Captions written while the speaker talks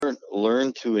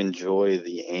learn to enjoy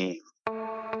the aim.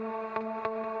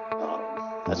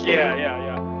 That's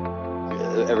Yeah.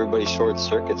 everybody short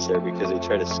circuits there because they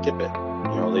try to skip it.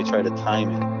 They try to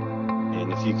time it.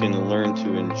 And if you can learn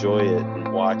to enjoy it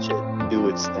and watch it do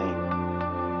its thing,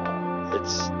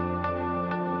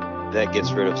 that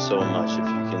gets rid of so much if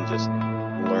you can just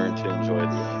learn to enjoy the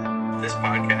aim. This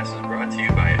podcast is brought to you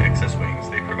by XS Wings.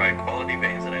 They provide quality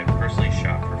vanes that I have personally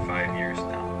shot for 5 years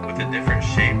now. With the different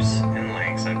shapes and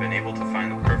lengths, I've been able to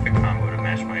find the perfect combo to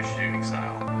match my shooting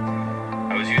style.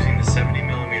 I was using the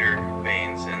 70mm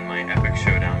vanes in my epic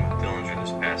showdown with Dillinger this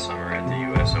past summer at the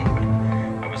US Open.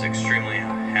 I was extremely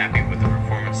happy with the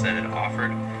performance that it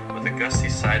offered. With a gusty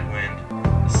side wind,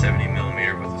 the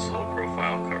 70mm with a slow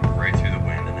profile cut right through the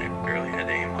wind and I barely had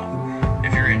to aim off.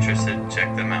 If you're interested,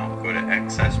 check them out. Go to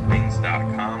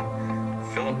xswings.com,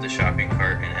 fill up the shopping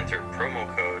cart and enter promo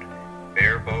code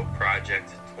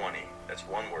BarebowProject20. That's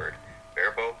one word,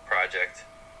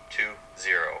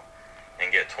 BarebowProject20.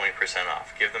 And get 20%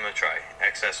 off. Give them a try.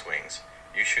 XS Wings.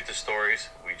 You shoot the stories,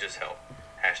 we just help.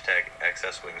 Hashtag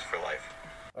XS Wings for life.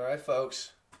 All right,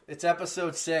 folks. It's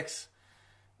episode 6,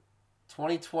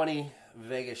 2020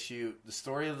 Vegas shoot. The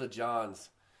story of the Johns.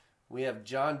 We have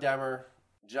John Demmer,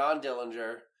 John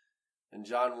Dillinger, and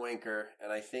John Winker.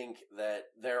 And I think that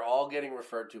they're all getting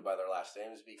referred to by their last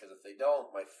names because if they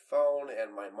don't, my phone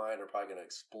and my mind are probably going to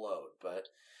explode. But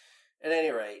at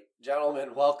any rate,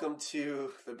 gentlemen, welcome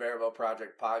to the Barebow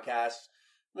Project podcast.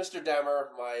 Mr.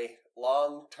 Demmer, my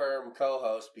long-term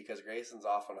co-host, because Grayson's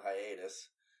off on hiatus.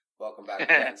 Welcome back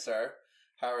again, sir.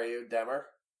 How are you, Demmer?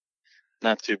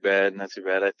 Not too bad. I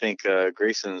think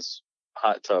Grayson's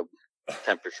hot tub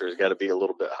temperature has got to be a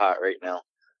little bit hot right now.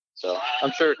 So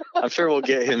I'm sure we'll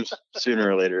get him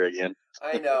sooner or later again.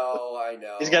 I know.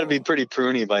 He's got to be pretty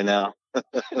pruny by now.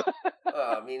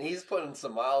 I mean, he's putting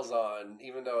some miles on,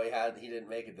 even though he didn't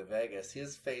make it to Vegas.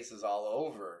 His face is all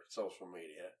over social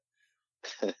media.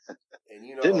 And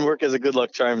didn't work as a good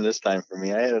luck charm this time for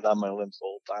me. I had it on my limbs the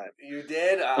whole time. You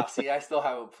did? See, I still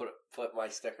haven't put my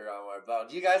sticker on my belt.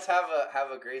 Do you guys have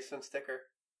a Grayson sticker?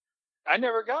 I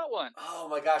never got one. Oh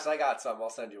my gosh, I got some.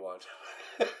 I'll send you one.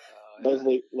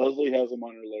 Leslie has them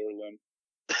on her lower limb.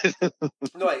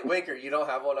 No, wait, Winker, you don't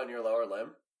have one on your lower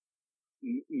limb?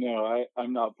 No,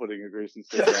 I'm not putting a Grayson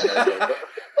sticker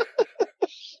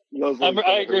on my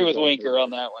I agree with Winker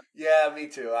on that one. Yeah, me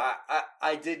too.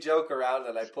 I did joke around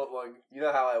and I put one. You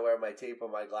know how I wear my tape on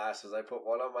my glasses? I put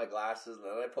one on my glasses and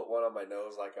then I put one on my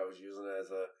nose, like I was using it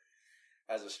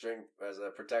as a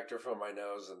protector for my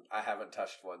nose, and I haven't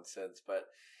touched one since. But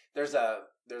there's a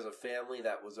family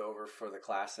that was over for the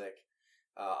classic.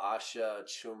 Asha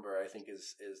Chumber, I think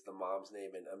is the mom's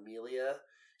name, and Amelia.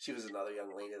 She was another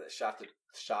young lady that shot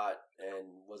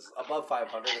and was above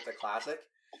 500 at the classic.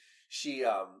 She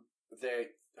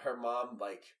her mom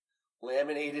like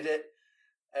laminated it,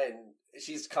 and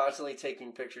she's constantly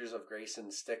taking pictures of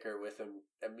Grayson's sticker with him.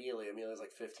 Amelia's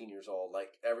like 15 years old.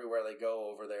 Like everywhere they go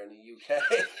over there in the UK,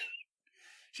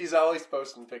 she's always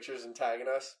posting pictures and tagging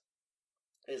us.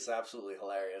 It's absolutely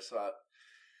hilarious.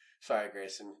 Sorry,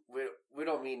 Grayson. We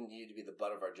don't mean you to be the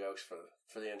butt of our jokes for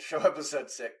the intro episode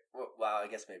 6. Well, I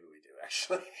guess maybe we do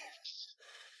actually.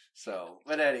 So,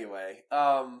 but anyway,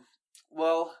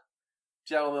 well,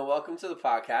 gentlemen, welcome to the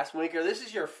podcast. Winker, this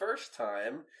is your first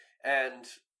time, and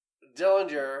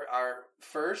Dillinger, our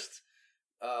first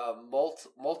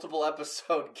multiple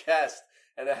episode guest,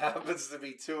 and it happens to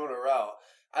be 2 in a row.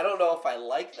 I don't know if I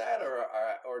like that or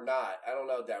not. I don't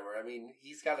know, Demmer. I mean,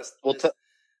 he's got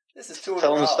this is 2 in a row.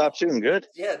 Tell him to stop shooting good.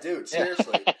 Yeah, dude,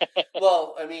 seriously.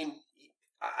 Well, I mean,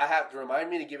 I have to remind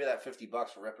me to give you that $50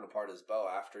 for ripping apart his bow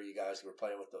after you guys were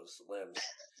playing with those limbs.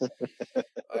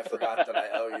 I forgot that I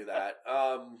owe you that.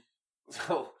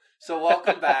 So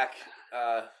welcome back.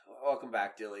 Welcome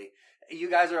back, Dilly. You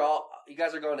guys are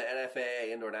going to NFAA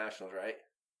Indoor Nationals, right?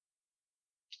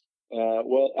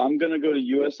 Well, I'm going to go to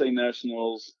USA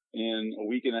Nationals in a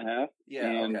week and a half. Yeah,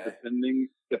 and okay. Depending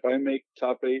if I make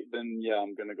top 8, then yeah,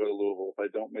 I'm going to go to Louisville. If I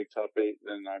don't make top 8,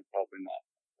 then I'm probably not.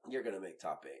 You're going to make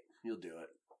top 8. You'll do it.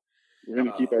 We're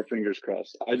going to keep our fingers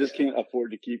crossed. I just can't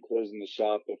afford to keep closing the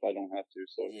shop if I don't have to.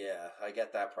 So yeah, I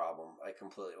get that problem. I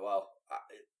completely.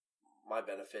 My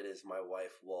benefit is my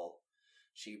wife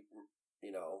she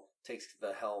takes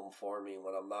the helm for me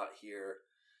when I'm not here.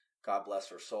 God bless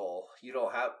her soul. You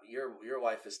don't have your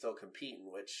wife is still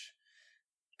competing, which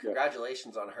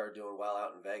congratulations on her doing well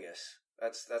out in Vegas.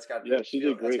 That's got she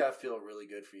did great. That's got to feel really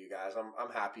good for you guys.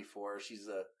 I'm happy for her. She's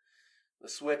the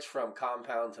switch from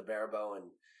compound to barebow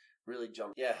and really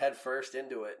jumped head first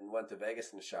into it and went to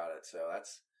Vegas and shot it. So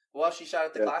Well, she shot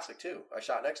at the Yeah. Classic too. I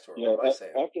shot next to her. Yeah, What am I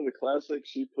saying? after the Classic,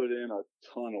 she put in a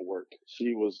ton of work.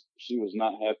 She was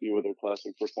not happy with her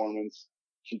Classic performance.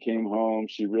 She came home.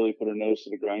 She really put her nose to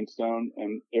the grindstone,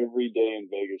 and every day in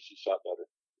Vegas, she shot better.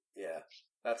 Yeah,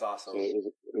 that's awesome. So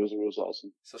it was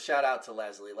awesome. So shout out to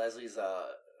Leslie. Leslie's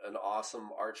an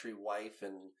awesome archery wife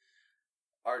and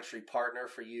archery partner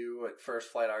for you at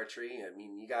First Flight Archery. I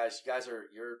mean, you guys are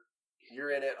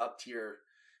you're in it up to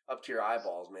your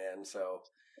eyeballs, man. So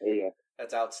Oh yeah.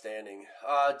 that's outstanding.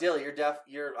 Dilly,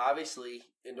 you're obviously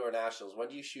indoor nationals. When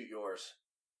do you shoot yours?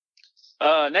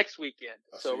 Next weekend.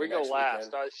 Oh, So so we your go next last.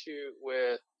 weekend. I shoot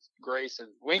with Grayson.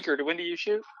 Winker, when do you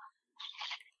shoot?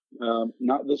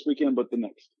 Not this weekend, but the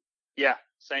next. Yeah,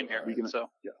 same here. We can- So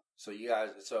Yeah.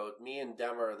 So me and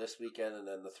Demmer are this weekend, and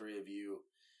then the three of you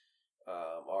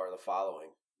are the following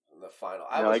in the final.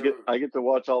 I get to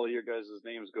watch all of your guys'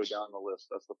 names go down the list.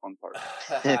 That's the fun part.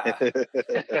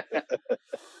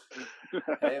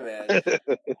 Hey man,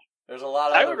 there's a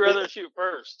lot of. I would rather shoot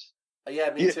first.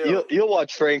 Yeah, me too. You'll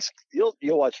watch Frank's. You'll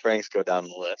watch Frank's go down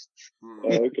the list.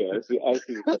 Oh, okay, I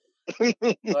see.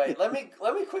 Wait, let me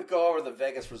quick go over the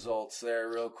Vegas results there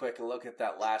real quick and look at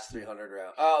that last 300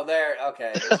 round. Oh, there.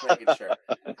 Okay, just making sure.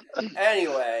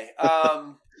 Anyway,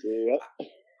 Yeah.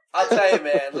 I'll tell you,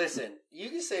 man. Listen, you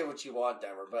can say what you want,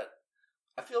 Denver, but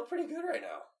I feel pretty good right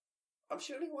now. I'm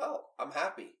shooting well. I'm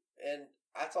happy, and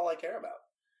that's all I care about.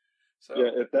 So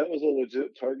Yeah, if that was a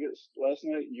legit target last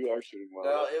night, you are shooting well.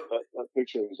 No, that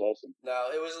picture was awesome. no,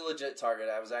 it was a legit target.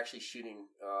 I was actually shooting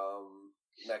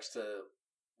next to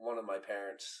one of my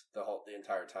parents the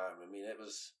entire time. I mean,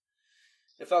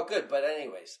 it felt good. But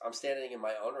anyways, I'm standing in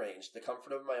my own range, the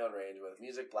comfort of my own range, with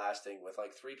music blasting, with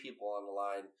like 3 people on the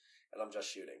line, and I'm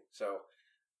just shooting. So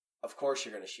of course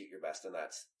you're going to shoot your best in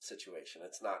that situation.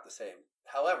 It's not the same.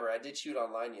 However, I did shoot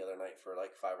online the other night for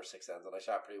like 5 or 6 ends, and I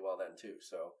shot pretty well then too.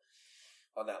 So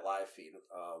on that live feed,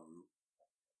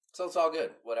 so it's all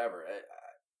good. Whatever.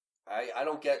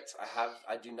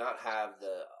 I do not have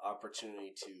the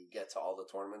opportunity to get to all the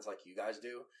tournaments like you guys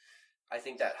do. I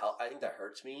think that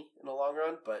hurts me in the long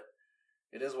run, but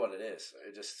it is what it is.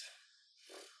 It just,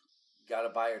 you got to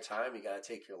buy your time. You got to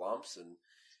take your lumps and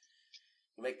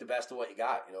you make the best of what you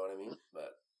got. You know what I mean?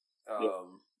 But,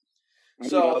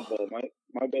 so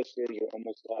my best scores are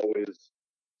almost always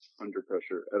under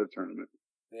pressure at a tournament.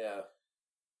 Yeah.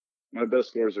 My best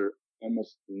scores are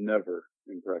almost never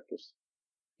in practice.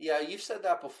 Yeah, you've said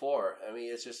that before. I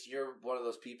mean, it's just you're one of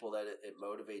those people that it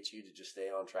motivates you to just stay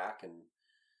on track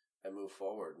and move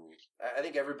forward. And I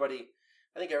think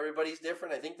everybody's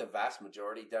different. I think the vast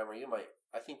majority, Denver,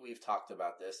 I think we've talked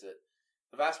about this, that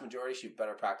the vast majority shoot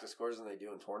better practice scores than they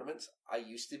do in tournaments. I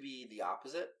used to be the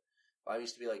opposite. I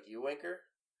used to be like you, Winker.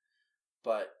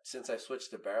 But since I've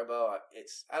switched to Barabo,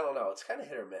 I don't know, it's kind of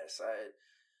hit or miss.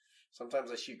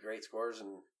 Sometimes I shoot great scores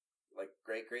and like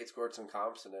great scores in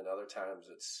comps, and then other times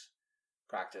it's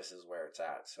practice is where it's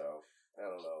at. So I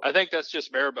don't know. I think that's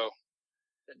just Barabo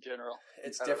in general.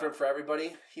 It's different for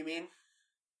everybody, you mean?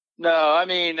 No, I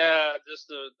mean just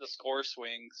the score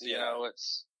swings. You know,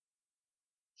 it's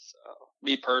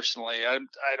me personally. I don't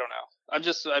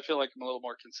know. I feel like I'm a little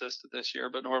more consistent this year,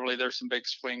 but normally there's some big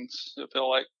swings. I feel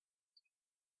like,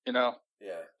 you know.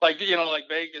 Yeah. Like, you know, like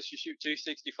Vegas, you shoot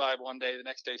 265 one day, the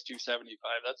next day is 275.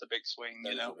 That's a big swing,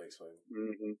 you know. That's a big swing.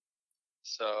 Mm-hmm.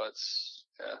 So that's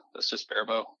just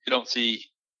Barabo. You don't see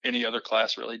any other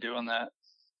class really doing that,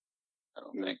 I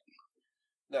don't think.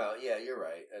 No, yeah, you're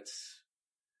right.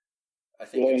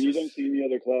 And you don't see any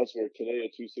other class where today a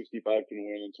 265 can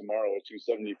win and tomorrow a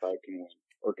 275 can win,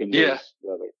 or can lose,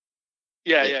 rather.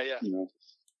 Yeah. You know,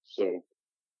 so.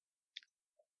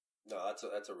 No, that's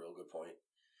a real good point.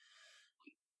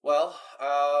 Well,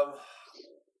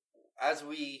 as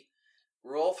we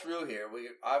roll through here,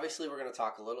 we're going to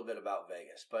talk a little bit about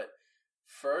Vegas, but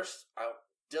first,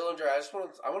 Dillinger,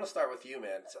 I want to start with you,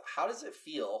 man. So how does it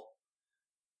feel?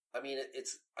 I mean,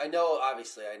 I know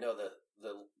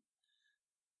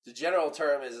the general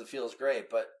term is it feels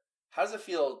great, but how does it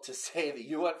feel to say that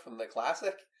you went from the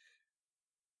Classic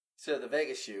to the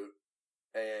Vegas shoot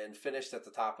and finished at the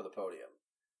top of the podium?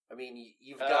 I mean,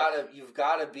 you've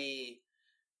got to be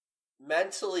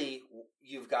mentally,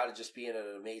 you've got to just be in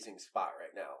an amazing spot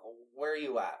right now. Where are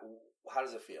you at? How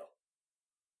does it feel?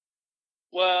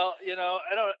 Well, you know,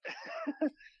 I don't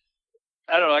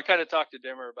know. I kind of talked to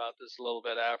Dimmer about this a little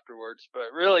bit afterwards,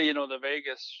 but really, you know, the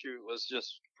Vegas shoot was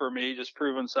just, for me, just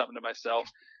proving something to myself.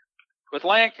 With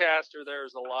Lancaster, there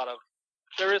is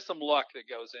some luck that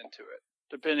goes into it,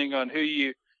 depending on who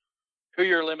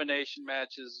your elimination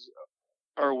matches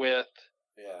are with.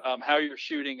 Yeah. How you're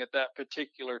shooting at that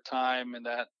particular time and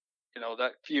that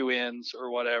that few ins or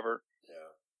whatever.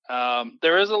 Yeah.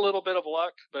 There is a little bit of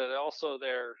luck, but also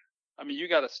you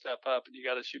got to step up and you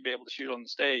got to be able to shoot on the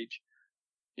stage,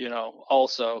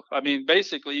 also.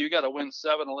 Basically you got to win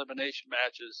 7 elimination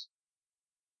matches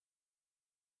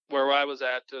where I was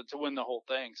at to win the whole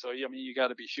thing. So, you got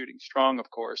to be shooting strong, of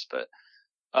course, but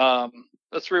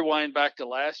let's rewind back to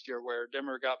last year where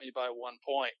Dimmer got me by 1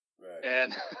 point. Right.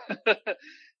 And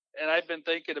and I've been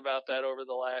thinking about that over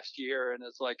the last year, and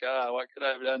it's like, what could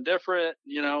I have done different?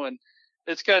 And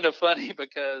it's kind of funny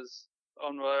because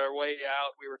on our way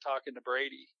out, we were talking to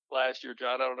Brady last year,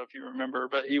 John. I don't know if you remember,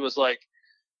 but he was like,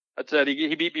 I said,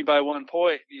 he beat me by 1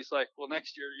 point. He's like, well,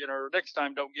 next year, next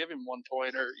time, don't give him 1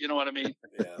 point, or you know what I mean?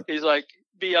 Yeah. He's like,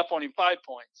 be up on him 5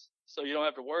 points, so you don't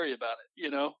have to worry about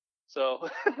it, So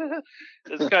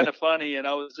it's kind of funny. And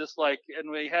I was just like, and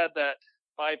we had that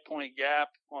 5 point gap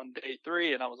on day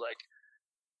 3, and I was like,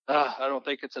 I don't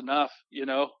think it's enough,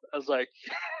 I was like,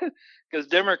 because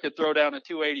Dimmer could throw down a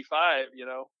 285, you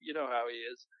know how he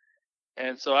is.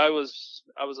 And so I was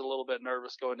a little bit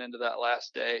nervous going into that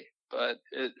last day, but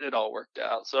it all worked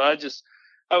out. So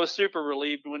I was super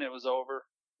relieved when it was over,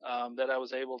 that I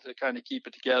was able to kind of keep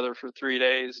it together for 3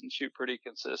 days and shoot pretty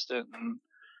consistent. And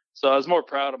so I was more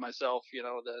proud of myself,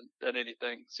 than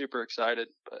anything. Super excited,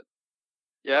 but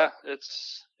yeah,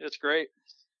 it's great.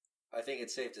 I think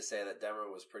it's safe to say that Demmer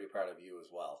was pretty proud of you as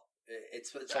well.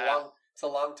 It's Yeah. a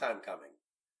long time coming.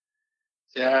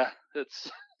 Yeah, I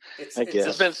guess.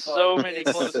 There's been so many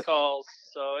close calls,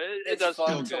 so it It's does fun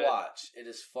feel to good. watch. It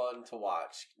is fun to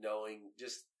watch, knowing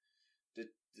just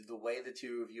the way the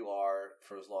two of you are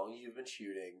for as long as you've been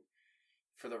shooting.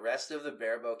 For the rest of the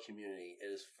barebow community, it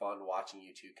is fun watching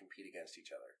you two compete against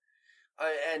each other.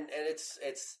 And it's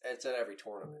at every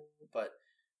tournament, but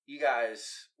you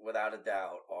guys, without a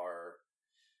doubt,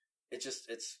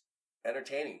 it's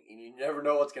entertaining, and you never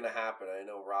know what's going to happen. I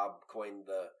know Rob coined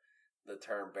the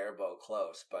term barebow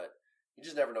close, but you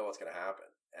just never know what's going to happen.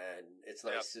 And it's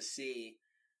nice to see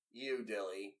you,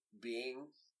 Dilly, being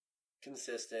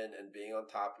consistent and being on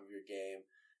top of your game.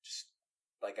 Just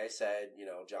like I said,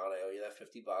 John, I owe you that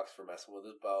 $50 for messing with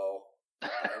his bow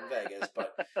in Vegas,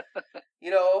 but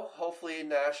hopefully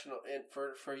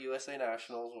for USA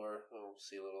Nationals, we'll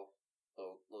see a little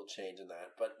change in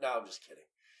that. But no, I'm just kidding.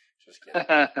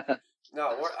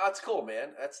 No, that's cool,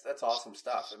 man. That's awesome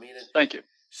stuff. Thank you.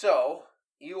 So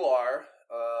you are.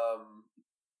 I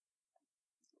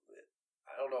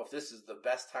don't know if this is the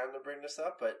best time to bring this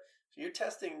up, but you're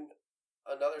testing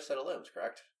another set of limbs,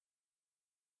 correct?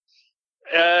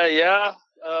 Yeah.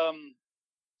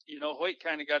 Hoyt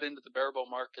kind of got into the barebow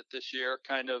market this year,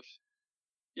 kind of,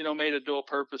 made a dual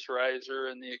purpose riser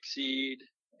and the Exceed.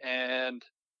 And,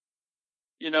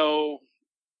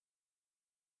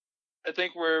 I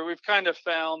think we've kind of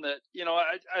found that,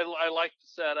 I like the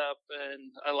setup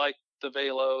and I like the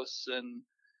Velos, and,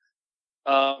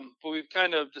 but we've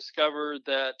kind of discovered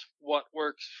that what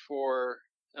works for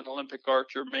an Olympic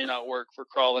archer may not work for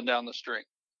crawling down the string,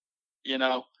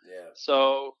 Yeah.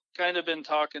 So kind of been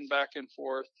talking back and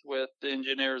forth with the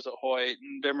engineers at Hoyt,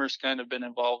 and Dimmer's kind of been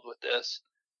involved with this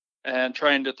and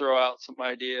trying to throw out some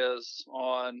ideas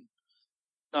on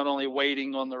not only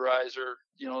weighting on the riser,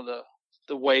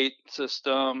 the weight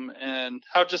system, and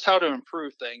how to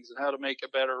improve things and how to make a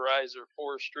better riser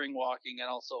for string walking and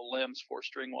also limbs for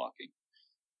string walking.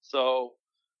 So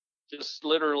just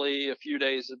literally a few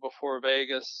days before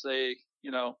Vegas, they,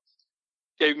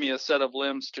 gave me a set of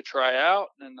limbs to try out,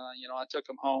 and I took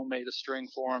them home, made a string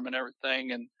for them and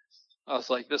everything, and I was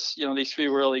like, these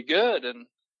feel really good, and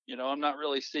I'm not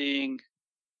really seeing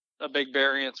a big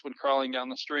variance when crawling down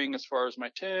the string as far as my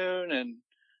tune, and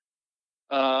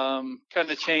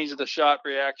kind of changed the shot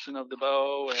reaction of the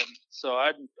bow, and so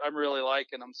I'm really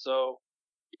liking them. So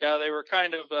yeah, they were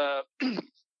kind of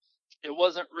it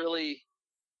wasn't really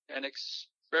an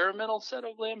experimental set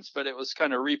of limbs, but it was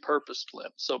kind of repurposed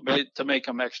limbs, so made to make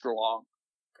them extra long.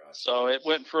 Gotcha. So it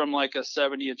went from like a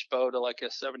 70-inch bow to like a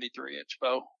 73-inch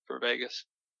bow for Vegas.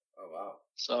 Oh wow.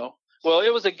 So, well,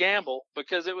 it was a gamble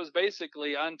because it was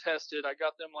basically untested. I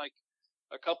got them like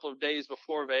a couple of days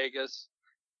before Vegas,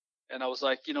 and I was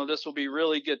like, this will be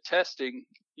really good testing,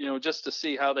 just to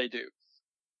see how they do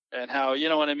and how,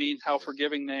 what I mean, how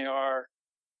forgiving they are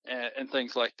and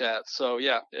things like that. So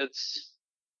yeah, it's,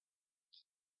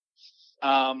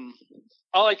 all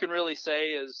I can really say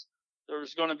is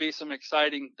there's going to be some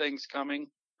exciting things coming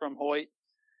from Hoyt,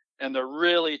 and they're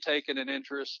really taking an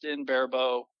interest in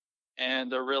barebow,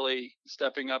 and they're really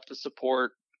stepping up to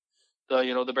support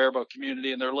the barebow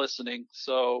community, and they're listening.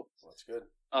 So that's good.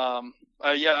 I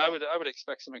would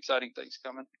expect some exciting things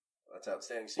coming. That's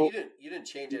outstanding. So you didn't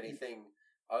change anything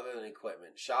other than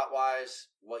equipment? Shot wise,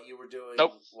 what you were doing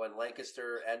Nope. when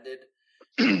Lancaster ended,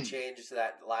 you changed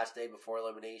that last day before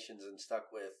eliminations and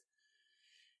stuck with,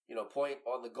 point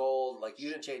on the gold. Like, you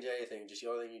didn't change anything. Just the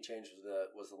only thing you changed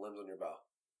was the limbs on your bow.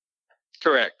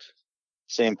 Correct.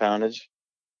 Same poundage.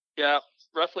 Yeah,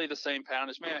 roughly the same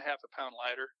poundage, maybe a half a pound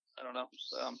lighter. I don't know.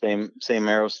 Same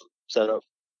arrow setup.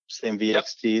 Same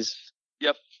VXTs.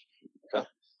 Yep. Okay.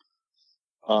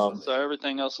 Awesome. So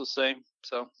everything else was the same.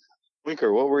 So.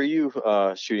 Winker, what were you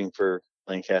shooting for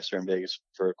Lancaster and Vegas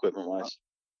for equipment wise?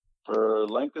 For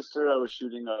Lancaster, I was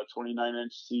shooting a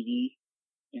 29-inch CD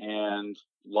and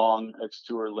long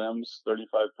X-Tour limbs,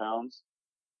 35 pounds.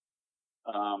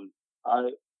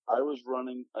 I was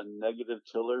running a negative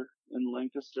tiller in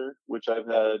Lancaster, which I've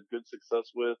had good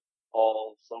success with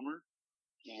all summer.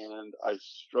 And I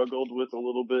struggled with a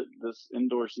little bit this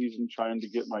indoor season trying to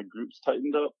get my groups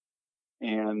tightened up.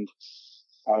 And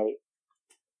I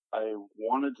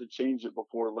wanted to change it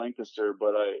before Lancaster,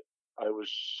 but I was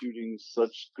shooting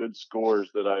such good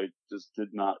scores that I just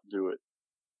did not do it.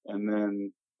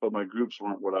 But my groups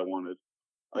weren't what I wanted.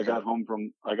 I got home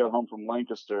from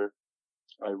Lancaster.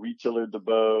 I retillered the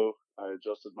bow. I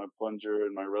adjusted my plunger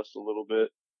and my rest a little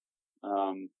bit,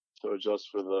 to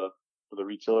adjust for the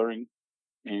retillering,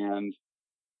 and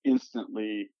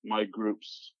instantly my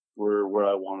groups were where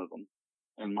I wanted them,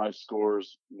 and my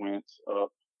scores went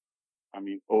up. I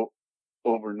mean,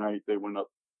 overnight they went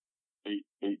up 8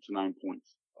 to 9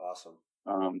 points. Awesome.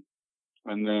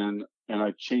 And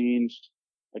I changed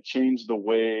the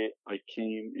way I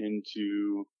came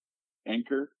into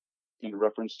anchor in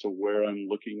reference to where I'm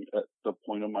looking at the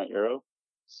point of my arrow.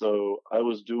 So I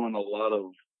was doing a lot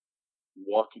of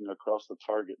walking across the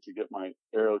target to get my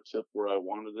arrow tip where I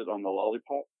wanted it on the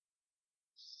lollipop.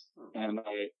 And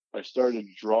I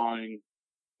started drawing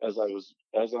as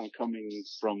I'm coming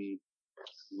from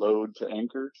load to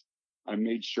anchor. I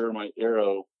made sure my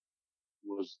arrow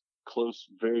was close,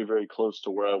 very, very close to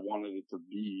where I wanted it to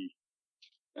be.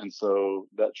 And so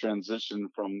that transition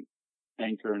from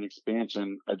anchor and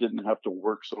expansion, I didn't have to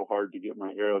work so hard to get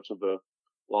my arrow to the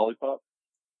lollipop.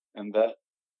 And that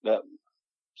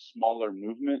smaller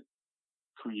movement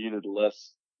created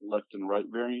less left and right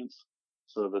variance.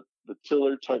 So the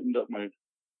tiller tightened up my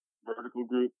vertical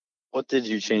group. What did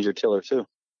you change your tiller to?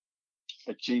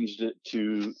 I changed it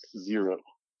to 0.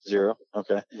 0.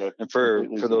 Okay. Yeah, and for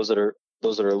those that are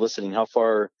listening, how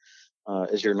far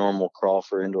is your normal crawl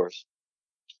for indoors?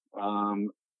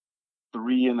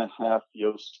 3.5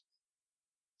 Yost.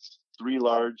 3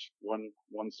 large, one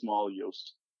small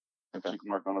Yost. Okay. You can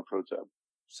mark on a Pro Tab.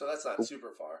 So that's not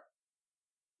super far.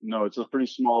 No, it's a pretty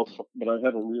small, but I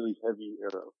have a really heavy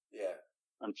arrow. Yeah.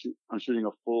 I'm shooting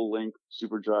a full length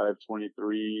Super Drive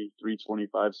 23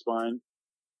 325 spine.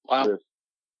 Wow. With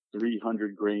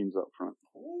 300 grains up front.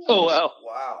 Ooh, Oh, wow.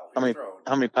 Wow. How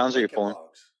many pounds are you pulling?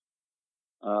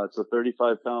 It's a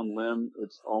 35-pound limb.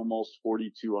 It's almost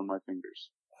 42 on my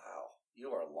fingers. Wow.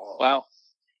 You are long. Wow.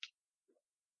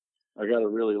 I got a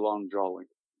really long jaw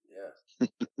length. Yeah.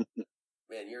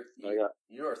 Man,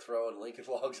 you are throwing Lincoln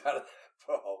logs out of that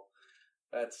bow.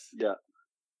 That's yeah.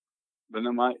 But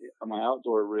then my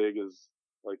outdoor rig is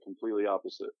like completely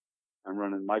opposite. I'm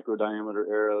running micro diameter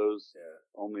arrows,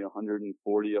 only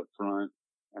 140 up front,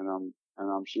 and I'm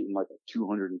shooting like a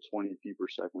 220 feet per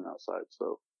second outside.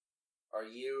 So,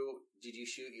 did you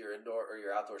shoot your indoor or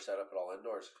your outdoor setup at all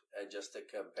indoors, and just to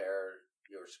compare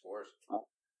your scores?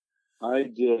 I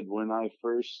did when I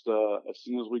first, as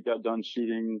soon as we got done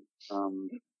shooting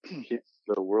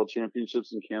the World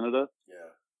Championships in Canada.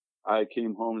 Yeah. I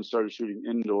came home and started shooting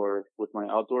indoor with my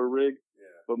outdoor rig.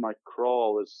 Yeah. But my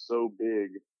crawl is so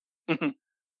big at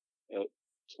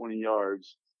 20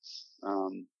 yards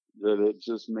that it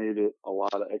just made it a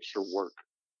lot of extra work.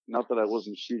 Not that I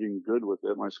wasn't shooting good with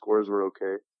it. My scores were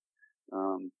okay.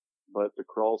 But the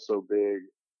crawl's so big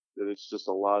that it's just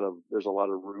there's a lot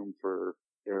of room for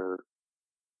error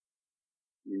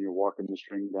when you're walking the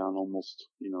string down almost,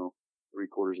 3/4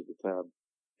 of the tab.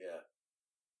 Yeah.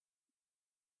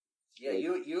 Yeah,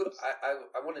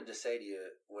 I wanted to say to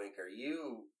you, Winker,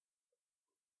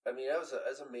 that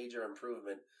was a major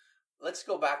improvement. Let's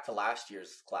go back to last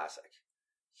year's Classic.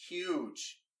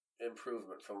 Huge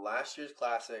improvement from last year's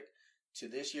Classic to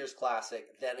this year's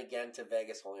Classic, then again to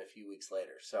Vegas only a few weeks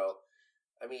later. So,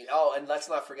 and let's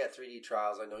not forget 3D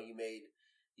Trials. I know you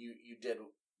did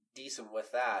decent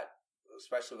with that,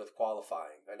 especially with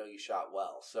qualifying. I know you shot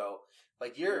well. So,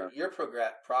 like your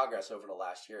progress over the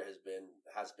last year has been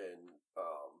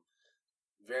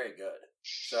very good.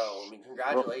 So,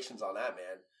 congratulations on that,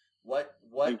 man. What's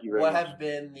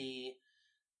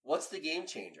the game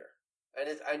changer?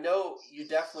 And I know you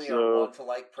definitely are So, one to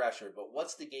like pressure, but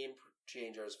what's the game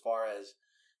changer as far as,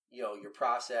 you know, your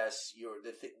process,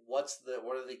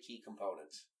 what are the key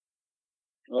components?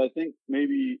 well, I think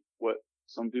maybe what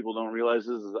some people don't realize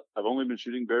is that I've only been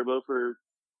shooting barebow for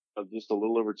just a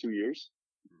little over 2 years.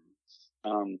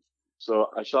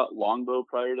 So I shot longbow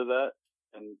prior to that,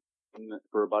 and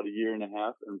for about a year and a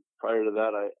half. And prior to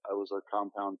that, I was a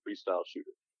compound freestyle shooter.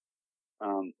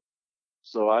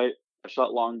 So I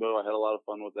shot longbow. I had a lot of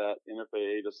fun with that.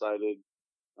 NFAA decided,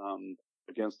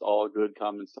 against all good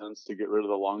common sense, to get rid of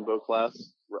the longbow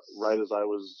class right as I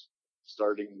was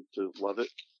starting to love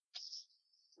it.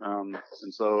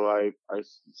 And so I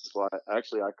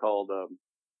called,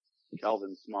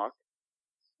 Calvin Smock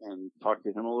and talked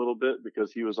to him a little bit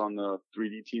because he was on the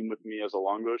 3D team with me as a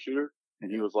longbow shooter.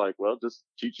 And he was like, well, just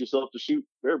teach yourself to shoot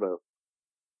barebow.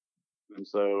 And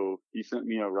so he sent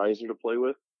me a riser to play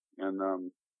with.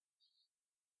 And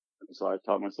so I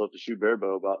taught myself to shoot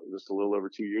barebow about just a little over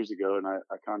 2 years ago. And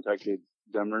I contacted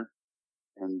Demmer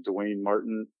and Dwayne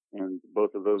Martin, and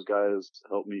both of those guys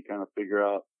helped me kind of figure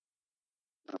out,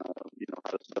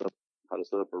 how to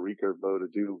set up a recurve bow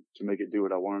to make it do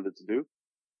what I wanted it to do.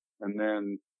 And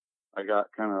then I got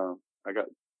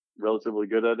relatively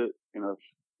good at it in a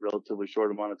relatively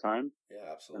short amount of time.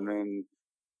 Yeah, absolutely.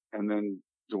 And then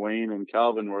Dwayne and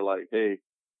Calvin were like, hey,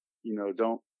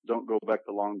 don't go back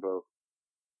to longbow.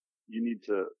 You need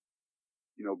to,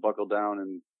 buckle down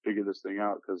and figure this thing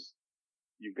out, because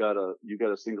you got a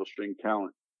single string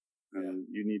talent, and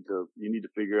you need to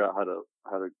figure out how to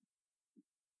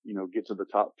get to the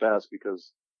top fast,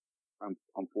 because I'm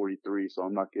 43, so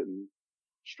I'm not getting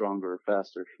stronger or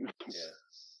faster.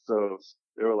 So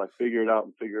they were like, figure it out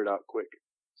and figure it out quick.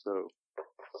 So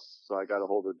I got a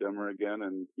hold of Demmer again,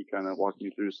 and he kind of walked me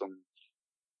through some,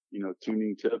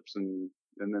 tuning tips. And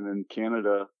then in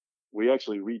Canada, we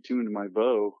actually retuned my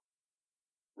bow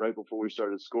right before we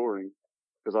started scoring,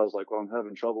 because I was like, well, I'm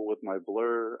having trouble with my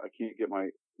blur. I can't get my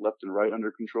left and right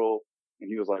under control. And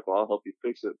he was like, well, I'll help you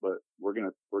fix it, but we're going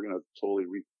to totally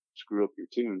screw up your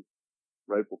tune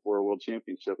right before a world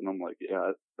championship. And I'm like,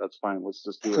 yeah, that's fine. Let's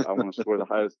just do it. I want to score the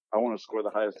highest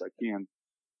I can.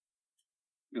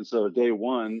 And so day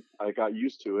one, I got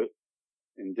used to it.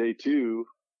 And day two,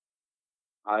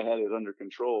 I had it under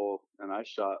control, and I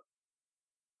shot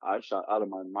out of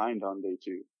my mind on day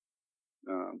two.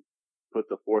 Put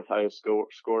the fourth highest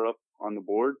score up on the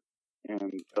board,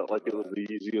 and felt like it was the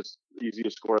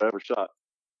easiest score I ever shot.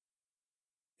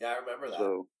 Yeah, I remember that.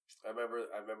 So, I remember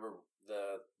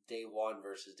the day one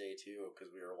versus day two,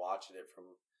 because we were watching it from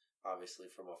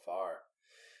afar.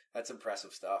 That's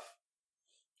impressive stuff.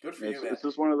 Good for you, man. It's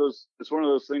just one of those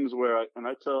things where I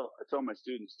tell my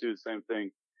students too the same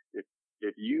thing.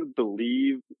 If you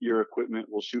believe your equipment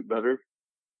will shoot better,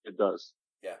 it does.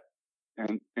 Yeah.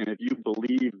 And if you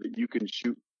believe that you can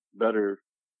shoot better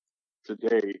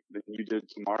today than you did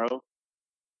tomorrow,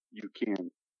 you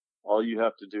can. All you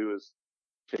have to do is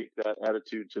take that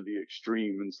attitude to the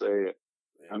extreme and say,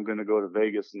 I'm going to go to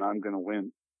Vegas and I'm going to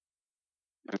win.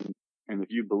 And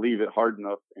if you believe it hard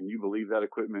enough, and you believe that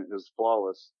equipment is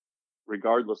flawless,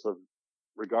 regardless of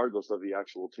the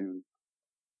actual tune,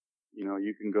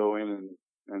 you can go in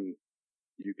and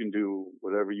you can do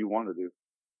whatever you want to do.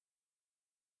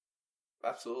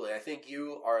 Absolutely. I think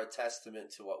you are a testament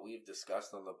to what we've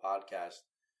discussed on the podcast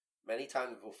many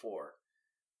times before,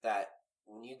 that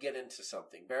when you get into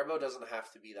something, barebow doesn't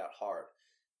have to be that hard.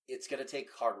 It's going to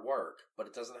take hard work, but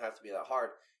it doesn't have to be that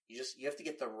hard. You have to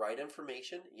get the right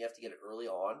information, you have to get it early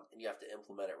on, and you have to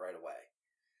implement it right away.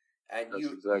 And That's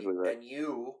exactly right. And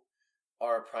you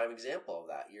are a prime example of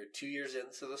that. You're 2 years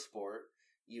into the sport.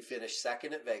 You finished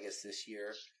second at Vegas this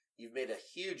year. You've made a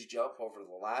huge jump over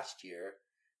the last year.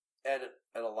 And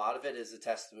a lot of it is a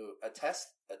testimony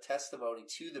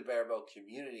to the barebow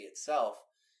community itself,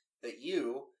 that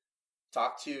you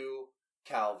talked to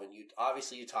Calvin, you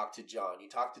talked to John, you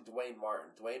talked to Dwayne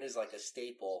Martin. Dwayne is like a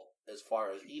staple as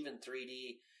far as even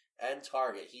 3D and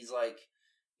Target. He's like,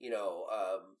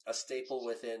 a staple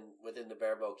within the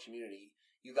barebow community.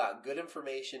 You got good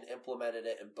information, implemented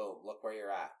it, and boom, look where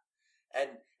you're at.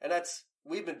 And that's,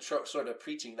 we've been sort of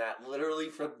preaching that literally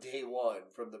from day one,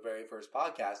 from the very first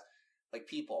podcast. Like,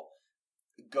 people,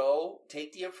 go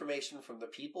take the information from the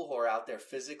people who are out there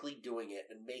physically doing it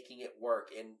and making it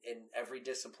work in every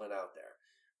discipline out there.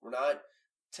 We're not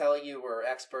telling you we're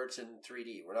experts in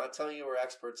 3D. We're not telling you we're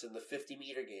experts in the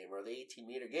 50-meter game or the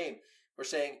 18-meter game. We're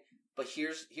saying, but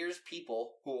here's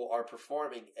people who are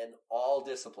performing in all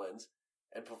disciplines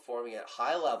and performing at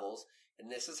high levels, and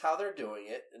this is how they're doing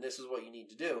it, and this is what you need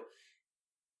to do.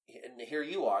 And here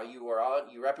you are.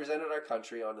 You represented our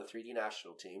country on the 3D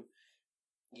national team.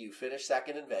 You finished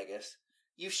second in Vegas.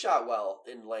 You shot well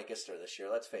in Lancaster this year.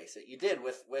 Let's face it. You did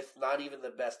with not even the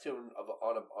best tune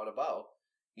on a bow.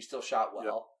 You still shot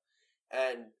well,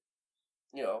 and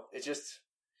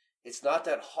it's not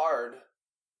that hard.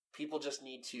 People just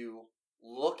need to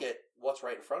look at what's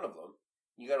right in front of them.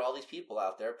 You got all these people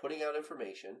out there putting out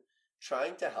information,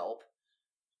 trying to help,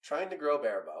 trying to grow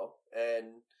barebow,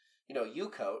 and you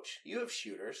coach, you have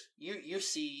shooters, you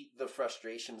see the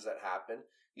frustrations that happen,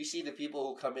 you see the people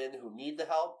who come in who need the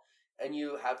help, and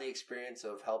you have the experience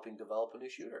of helping develop a new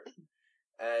shooter.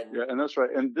 And that's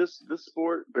right. And this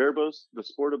sport, barebow, the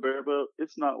sport of barebow,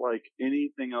 it's not like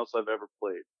anything else I've ever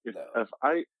played. If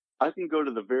I can go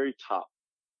to the very top,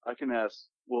 I can ask.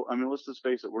 Well, I mean, let's just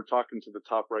face it. We're talking to the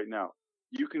top right now.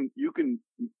 You can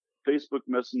Facebook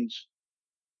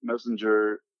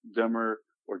Messenger Demmer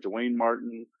or Dwayne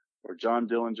Martin or John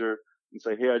Dillinger and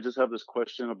say, hey, I just have this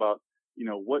question about,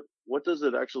 what does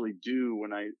it actually do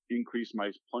when I increase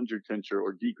my plunger tension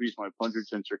or decrease my plunger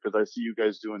tension? Because I see you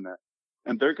guys doing that,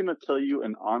 and they're going to tell you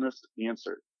an honest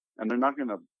answer, and they're not going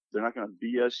to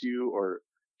BS you or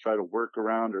try to work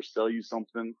around or sell you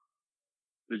something.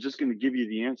 They're just going to give you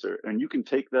the answer, and you can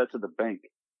take that to the bank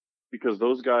because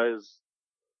those guys,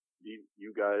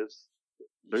 you guys,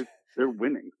 they're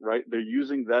winning, right? They're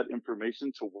using that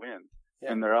information to win,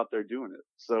 and they're out there doing it.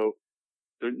 So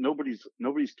nobody's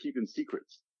keeping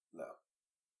secrets. No,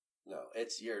 you're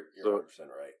 100%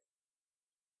 right.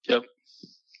 Yep.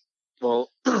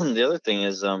 Well, the other thing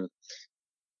is,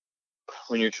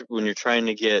 when you're trying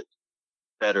to get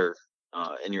better,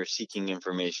 and you're seeking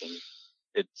information,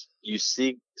 you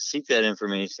seek that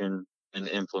information and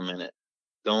implement it.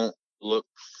 Don't look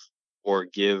or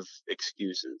give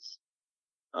excuses.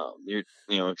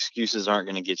 Excuses aren't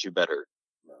going to get you better.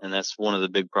 No. And that's one of the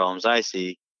big problems I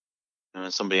see.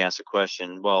 When somebody asks a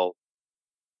question, well,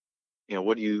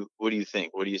 what do you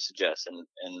think? What do you suggest? And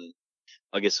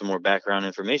I'll get some more background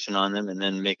information on them and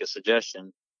then make a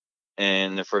suggestion.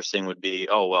 And the first thing would be,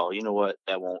 oh, well, you know what?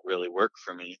 That won't really work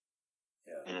for me.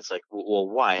 Yeah. And it's like, well,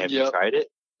 why? Have you tried it?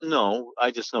 No,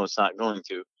 I just know it's not going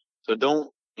to. So don't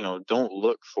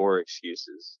look for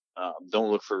excuses.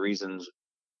 Don't look for reasons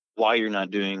why you're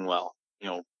not doing well.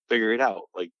 Figure it out.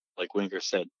 Like Winker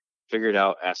said, figure it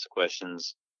out, ask the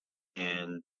questions,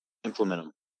 and implement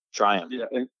them. Try them. Yeah,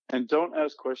 and don't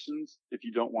ask questions if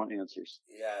you don't want answers.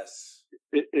 Yes.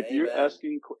 If you're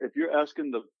asking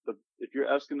the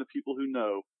people who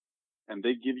know, and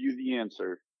they give you the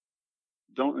answer,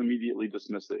 don't immediately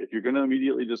dismiss it. If you're going to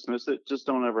immediately dismiss it, just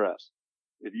don't ever ask.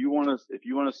 If you want to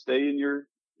stay in your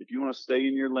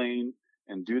lane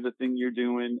and do the thing you're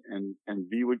doing and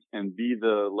be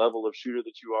the level of shooter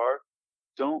that you are,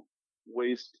 don't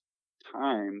waste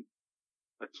time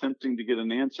attempting to get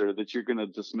an answer that you're going to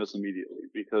dismiss immediately,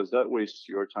 because that wastes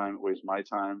your time, it wastes my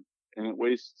time, and it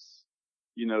wastes,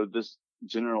 this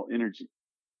general energy.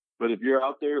 But if you're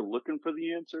out there looking for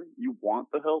the answer, you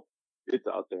want the help, it's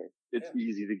out there. It's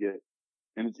easy to get,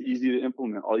 and it's easy to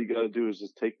implement. All you got to do is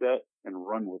just take that and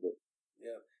run with it.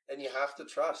 Yeah. And you have to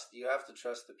trust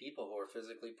the people who are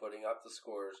physically putting up the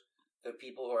scores, the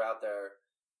people who are out there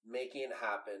making it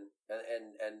happen,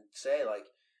 and say, like,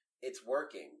 it's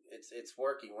working. It's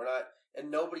working. We're not, and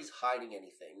nobody's hiding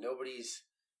anything.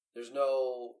 There's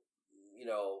no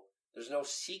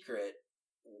secret.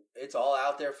 It's all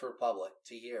out there for public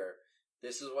to hear.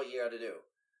 This is what you got to do.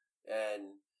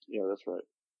 And yeah, that's right.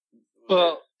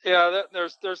 Well, yeah,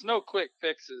 there's no quick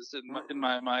fixes in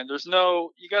my mind. You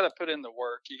got to put in the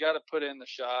work. You got to put in the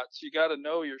shots. You got to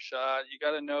know your shot. You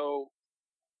got to know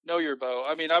your bow.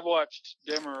 I mean, I've watched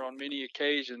Demmer on many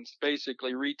occasions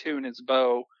basically retune his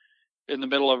bow in the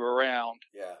middle of a round.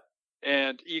 Yeah.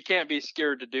 And you can't be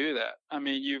scared to do that. I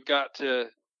mean, you've got to,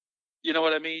 you know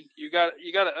what I mean? You got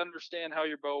to understand how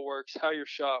your bow works, how your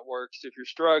shot works. If you're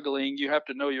struggling, you have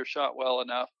to know your shot well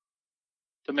enough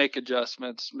to make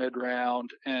adjustments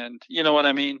mid-round. And you know what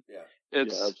I mean? Yeah. Yeah,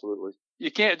 absolutely.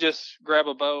 You can't just grab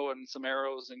a bow and some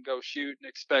arrows and go shoot and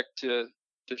expect to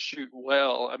shoot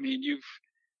well. I mean,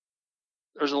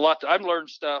 there's a lot I've learned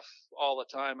stuff all the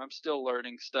time. I'm still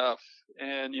learning stuff.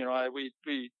 And,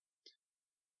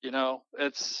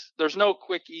 there's no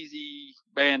quick, easy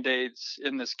Band-Aids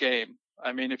in this game.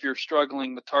 I mean, if you're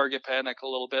struggling with target panic a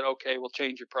little bit, okay, we'll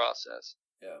change your process.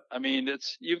 Yeah. I mean,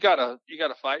 you got to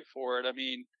fight for it. I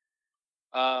mean,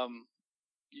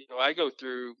 I go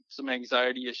through some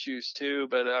anxiety issues too,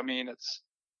 but I mean,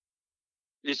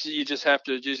 you just have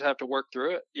to work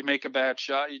through it. You make a bad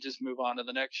shot, you just move on to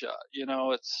the next shot.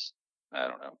 I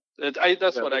don't know.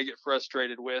 That's what I get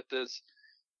frustrated with is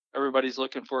everybody's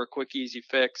looking for a quick, easy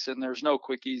fix, and there's no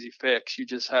quick, easy fix. You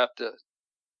just have to,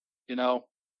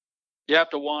 You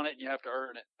have to want it and you have to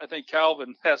earn it. I think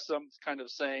Calvin has some kind of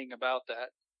saying about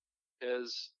that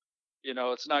is,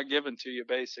 it's not given to you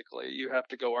basically. You have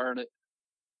to go earn it.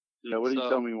 Yeah, what did he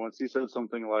tell me once? He said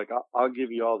something like, I'll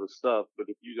give you all the stuff, but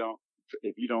if you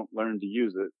don't learn to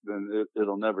use it, then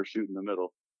it'll never shoot in the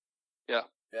middle. Yeah.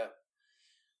 Yeah.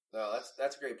 No,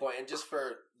 that's a great point. And just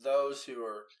for those who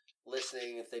are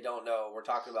listening, if they don't know, we're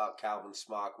talking about Calvin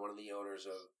Smock, one of the owners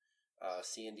of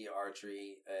C&D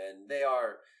Archery, and they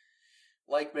are,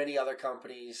 like many other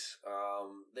companies,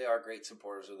 they are great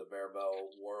supporters of the barebow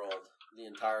world, the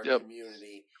entire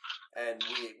community, and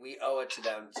we owe it to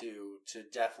them to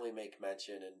definitely make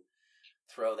mention and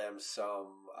throw them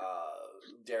some,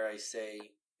 dare I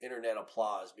say, internet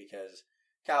applause, because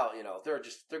Cal,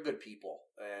 they're good people,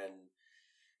 and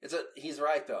he's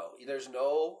right though.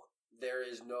 There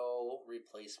is no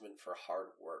replacement for hard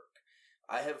work.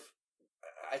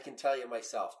 I can tell you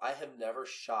myself, I have never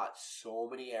shot so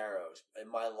many arrows in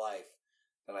my life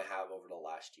than I have over the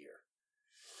last year.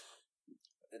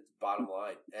 It's bottom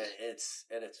line, and it's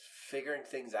figuring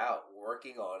things out,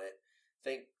 working on it.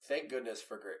 Thank goodness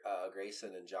for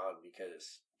Grayson and John,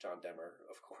 because John Demmer,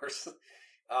 of course,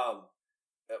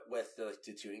 with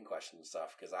the tuning question and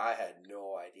stuff, because I had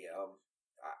no idea.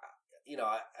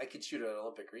 I could shoot an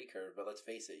Olympic recurve, but let's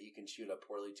face it, you can shoot a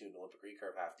poorly tuned Olympic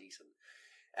recurve half decent.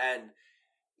 And,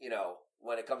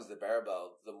 when it comes to the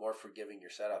barebow, the more forgiving your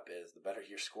setup is, the better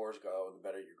your scores go and the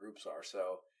better your groups are.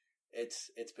 So it's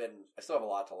been, I still have a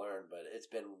lot to learn, but it's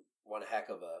been one heck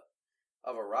of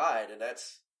a ride. And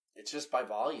it's just by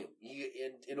volume.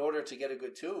 In order to get a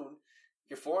good tune,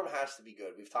 your form has to be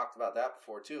good. We've talked about that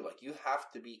before too. Like, you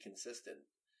have to be consistent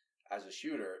as a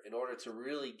shooter in order to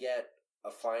really get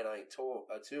a finite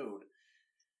tune,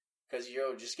 because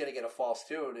you're just going to get a false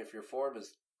tune if your form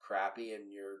is crappy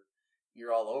and you're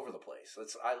all over the place.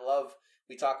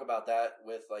 We talk about that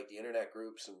with like the internet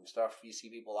groups and stuff. You see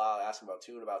people out asking about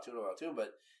tune,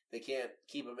 but they can't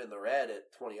keep them in the red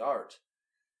at 20 yards.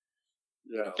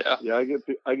 Yeah. I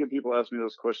get people asking me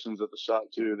those questions at the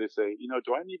shop too. They say,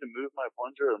 do I need to move my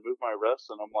plunger or move my rest?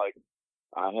 And I'm like,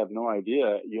 I have no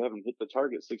idea. You haven't hit the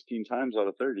target 16 times out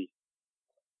of 30.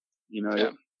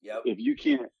 If you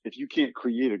can't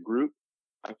create a group,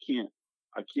 I can't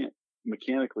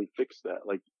mechanically fix that.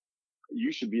 Like,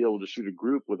 you should be able to shoot a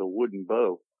group with a wooden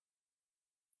bow.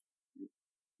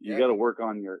 You got to work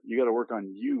on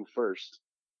you first.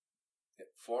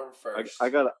 Form first. I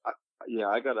got a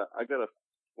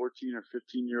 14 or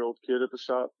 15-year-old kid at the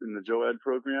shop in the JOAD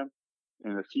program,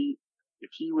 and if he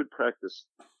would practice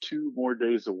 2 more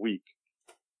days a week,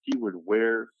 he would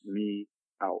wear me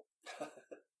out.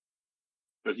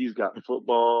 But he's got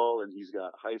football and he's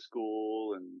got high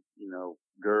school and,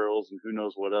 girls and who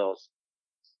knows what else.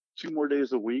 2 more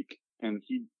days a week and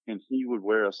he would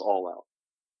wear us all out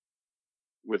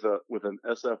with an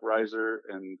SF riser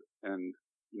and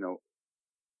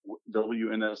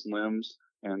WNS limbs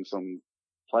and some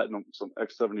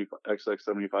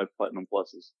XX75 platinum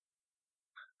pluses.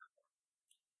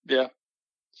 Yeah.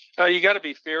 You got to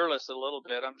be fearless a little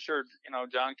bit. I'm sure,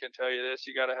 John can tell you this.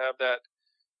 You got to have that,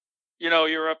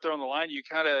 you're up there on the line. You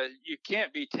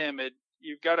can't be timid.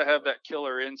 You've got to have that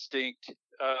killer instinct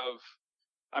of,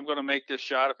 I'm going to make this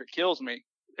shot if it kills me,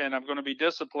 and I'm going to be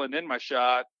disciplined in my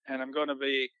shot, and I'm going to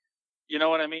be, you know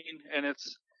what I mean? And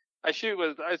I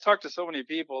talk to so many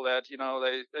people that,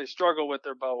 they struggle with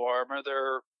their bow arm or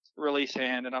their release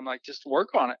hand. And I'm like, just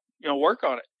work on it, work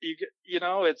on it.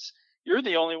 You're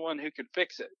the only one who can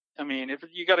fix it. I mean, if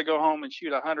you got to go home and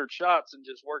shoot 100 shots and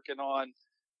just working on,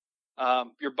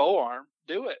 your bow arm,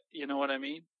 do it. You know what I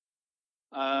mean?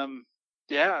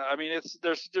 Yeah, I mean,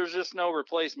 there's just no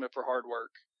replacement for hard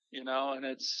work, and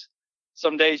it's,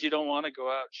 some days you don't want to go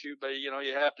out and shoot, but you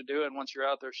have to do it. And once you're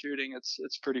out there shooting, it's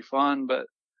pretty fun, but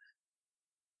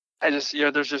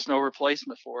there's just no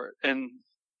replacement for it. And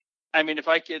I mean, if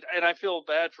I could, and I feel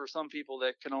bad for some people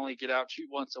that can only get out and shoot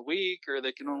once a week, or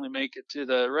they can only make it to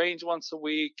the range once a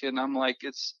week. And I'm like,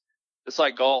 it's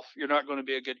like golf. You're not going to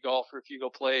be a good golfer if you go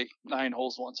play 9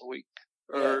 holes once a week,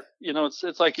 or,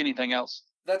 it's like anything else.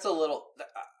 That's a little,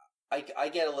 I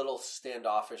get a little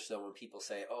standoffish though when people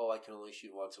say, oh, I can only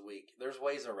shoot once a week. There's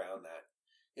ways around that.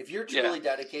 If you're truly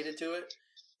dedicated to it,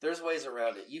 there's ways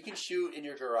around it. You can shoot in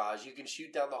your garage. You can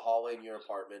shoot down the hallway in your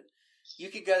apartment. You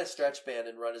can get a stretch band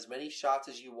and run as many shots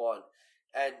as you want.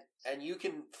 And you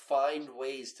can find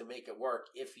ways to make it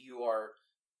work if you are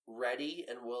ready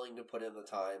and willing to put in the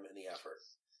time and the effort.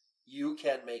 You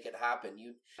can make it happen.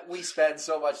 We spend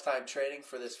so much time training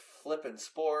for this flipping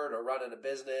sport or running a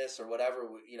business or whatever.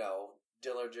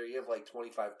 Dillinger, you have like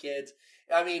 25 kids.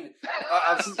 I mean,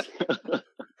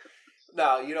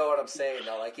 No, you know what I'm saying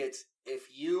though. Like it's if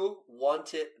you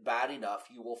want it bad enough,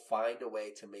 you will find a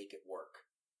way to make it work.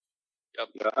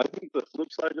 Yeah, I think the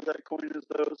flip side of that coin is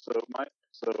though.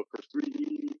 So for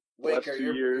 3D, last Waker, 2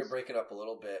 you're years. breaking up a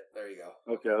little bit. There you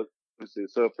go. Okay, let's see.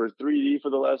 So for 3D, for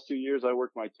the last 2 years, I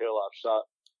worked my tail off, shot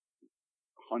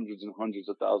hundreds and hundreds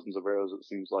of thousands of arrows. It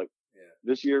seems like. Yeah.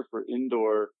 This year for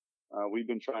indoor, we've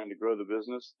been trying to grow the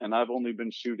business, and I've probably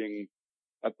been shooting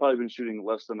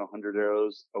less than 100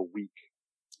 arrows a week.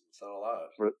 It's not a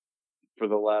lot. For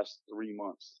the last 3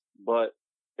 months. But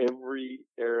every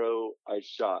arrow I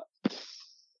shot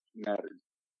mattered.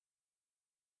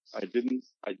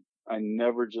 I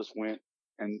never just went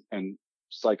and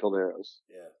cycled arrows.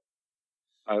 Yeah.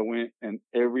 I went and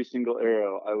every single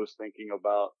arrow I was thinking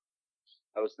about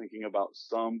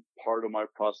some part of my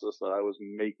process that I was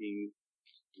making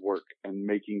work and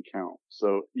making count.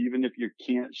 So even if you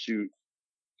can't shoot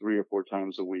 3 or 4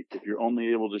 times a week, if you're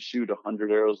only able to shoot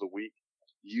 100 arrows a week,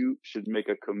 you should make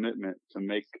a commitment to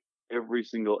make every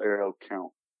single arrow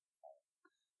count.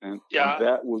 And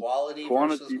that was quality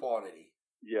versus quantity.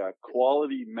 Yeah,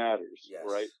 quality matters, yes.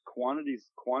 Right? Quantity's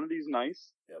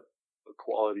nice, yep. But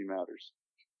quality matters.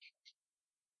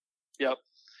 Yep.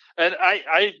 And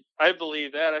I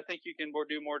believe that. I think you can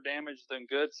do more damage than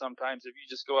good sometimes if you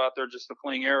just go out there just to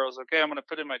fling arrows. Okay, I'm going to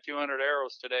put in my 200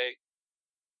 arrows today.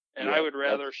 And I would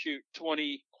rather shoot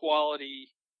 20 quality,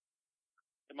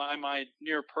 in my mind,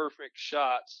 near perfect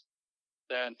shots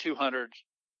than 200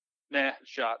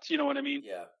 shots. You know what I mean?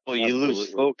 Yeah. Well, you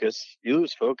lose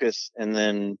focus. And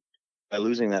then by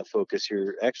losing that focus,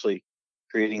 you're actually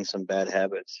creating some bad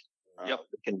habits. Yep.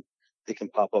 They can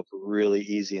pop up really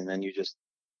easy, and then you just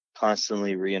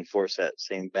constantly reinforce that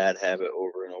same bad habit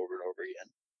over and over and over again.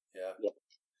 Yeah. Yep.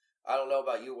 I don't know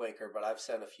about you, Winker, but I've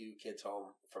sent a few kids home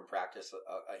from practice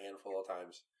a handful of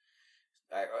times.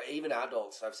 Even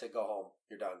adults, I've said, go home,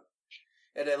 you're done.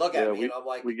 And they look at me and I'm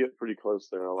like... We get pretty close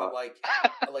there a lot.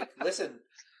 I'm like, listen,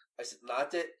 I said,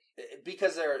 not that...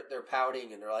 Because they're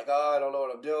pouting and they're like, oh, I don't know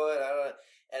what I'm doing. I don't know.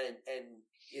 And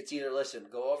it's either, listen,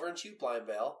 go over and shoot blind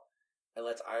bale and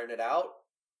let's iron it out.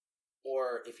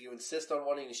 Or if you insist on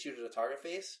wanting to shoot at a target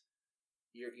face,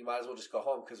 you might as well just go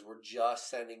home because we're just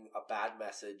sending a bad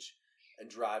message and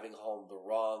driving home the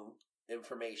wrong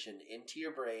information into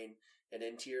your brain and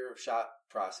into your shot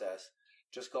process.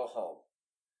 Just go home.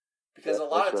 Because a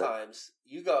lot of times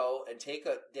you go and take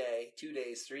a day, 2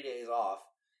 days, 3 days off,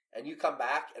 and you come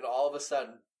back and all of a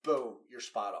sudden, boom, you're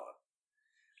spot on.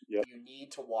 Yep. You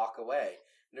need to walk away.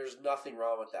 There's nothing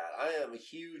wrong with that. I am a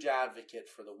huge advocate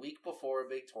for the week before a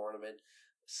big tournament,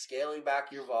 scaling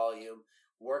back your volume,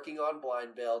 working on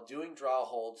blind bale, doing draw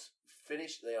holds,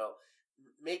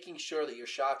 making sure that your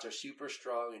shots are super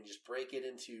strong and just break it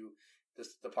into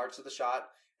the parts of the shot,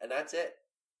 and that's it.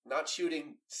 Not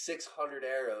shooting 600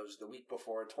 arrows the week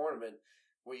before a tournament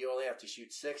where you only have to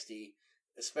shoot 60,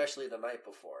 especially the night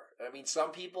before. I mean,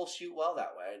 some people shoot well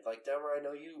that way. Like Demer, I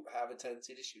know you have a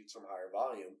tendency to shoot some higher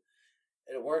volume,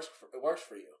 and it works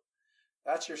for you.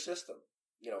 That's your system.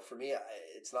 For me,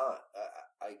 it's not.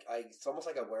 It's almost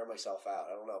like I wear myself out.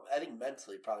 I don't know. I think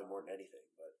mentally, probably more than anything.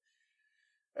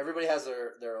 But everybody has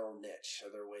their own niche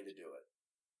or their way to do it.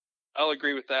 I'll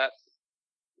agree with that.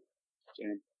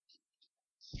 Same.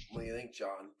 What do you think,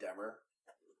 John Demer?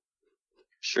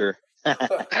 Sure.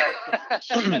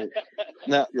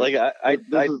 No, like I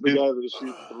This is the guy that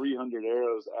shoots 300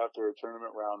 arrows after a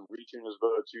tournament round, reaching his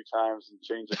bow 2 times and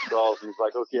changing draws, and he's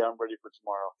like, "Okay, I'm ready for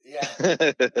tomorrow." Yeah.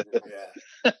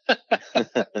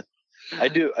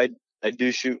 I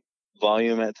do shoot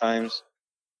volume at times,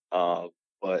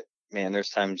 but man, there's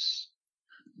times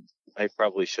I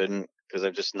probably shouldn't because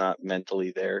I'm just not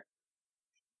mentally there.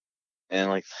 And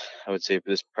like I would say, for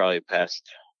this probably past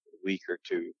week or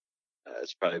two,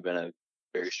 it's probably been a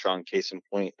very strong case in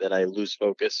point that I lose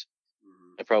focus.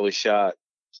 I probably shot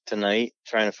tonight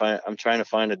I'm trying to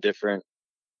find a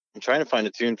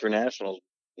tune for nationals,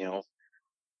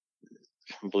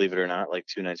 believe it or not, like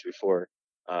 2 nights before.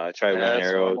 I tried one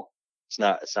arrow. Normal. It's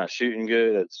not shooting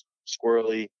good. It's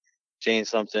squirrely. Change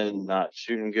something, not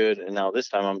shooting good. And now this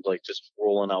time I'm like just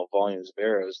rolling out volumes of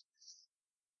arrows.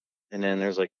 And then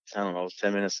there's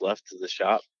 10 minutes left to the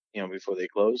shop, before they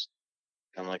close.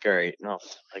 I'm like, all right, no,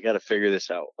 I got to figure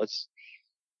this out. Let's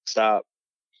stop,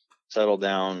 settle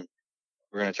down.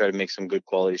 We're going to try to make some good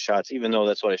quality shots, even though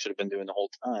that's what I should have been doing the whole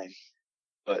time.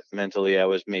 But mentally, I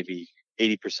was maybe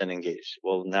 80% engaged.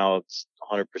 Well, now it's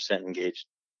 100% engaged.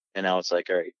 And now it's like,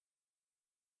 all right,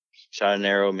 shot an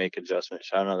arrow, make adjustment.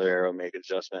 Shot another arrow, make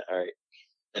adjustment. All right.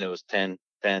 And it was 10,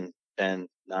 10, 10,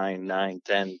 9, 9,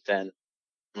 10, 10.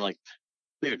 I'm like,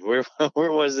 dude, where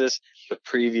was this the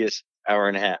previous hour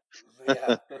and a half?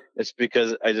 Yeah. It's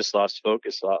because I just lost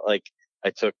focus. Like I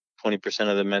took 20%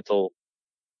 of the mental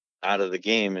out of the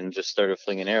game and just started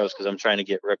flinging arrows because I'm trying to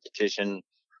get repetition.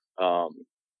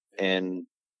 And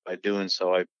by doing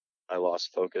so, I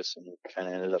lost focus and kind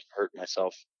of ended up hurting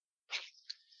myself.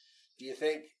 Do you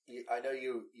think? I know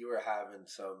you were having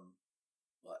some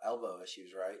elbow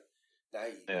issues, right? Now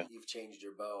you've changed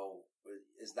your bow.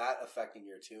 Is that affecting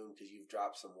your tune because you've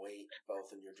dropped some weight,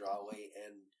 both in your draw weight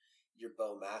and your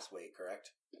bow mass weight,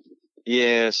 correct?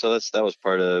 Yeah, so that was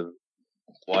part of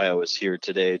why I was here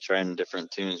today, trying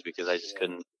different tunes because I just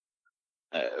couldn't.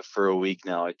 For a week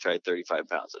now, I tried 35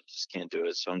 pounds. I just can't do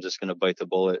it. So I'm just gonna bite the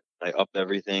bullet. I upped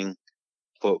everything,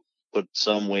 put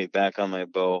some weight back on my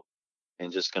bow,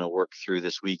 and just gonna work through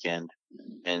this weekend.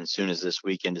 And as soon as this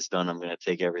weekend is done, I'm gonna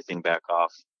take everything back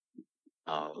off,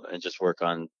 and just work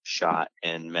on shot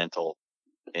and mental,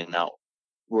 and not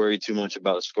worry too much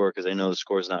about the score because I know the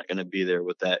score is not gonna be there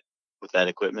with that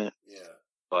equipment. Yeah.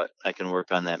 But I can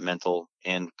work on that mental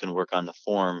and can work on the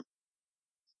form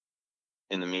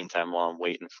in the meantime while I'm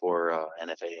waiting for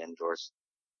NFA indoors.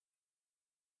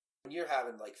 When you're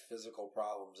having like physical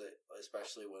problems,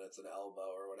 especially when it's an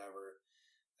elbow or whatever,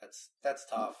 that's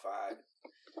tough.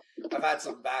 I've had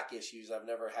some back issues. I've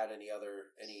never had any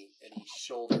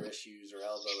shoulder issues or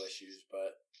elbow issues,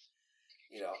 but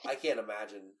I can't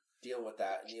imagine dealing with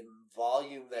that. And the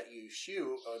volume that you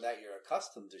shoot or that you're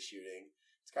accustomed to shooting,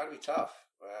 it's got to be tough.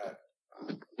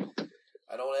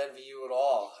 I don't envy you at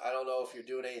all. I don't know if you're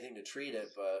doing anything to treat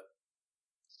it, but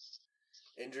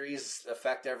injuries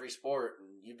affect every sport,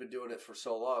 and you've been doing it for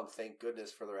so long. Thank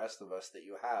goodness for the rest of us that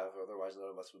you have. Otherwise, none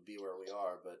of us would be where we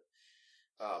are. But,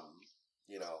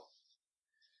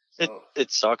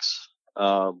 it sucks.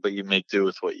 But you make do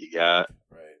with what you got.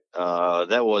 Right.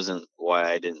 That wasn't why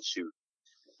I didn't shoot.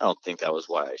 I don't think that was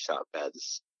why I shot bad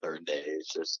this third day.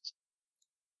 It's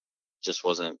just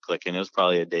wasn't clicking. It was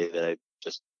probably a day that I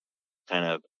just kind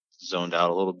of zoned out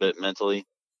a little bit mentally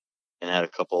and had a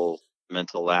couple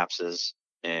mental lapses,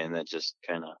 and that just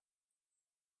kind of,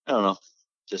 I don't know,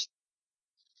 just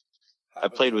I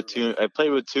played with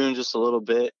tune just a little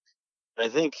bit. I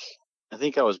think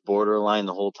I was borderline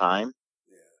the whole time.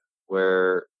 Yeah.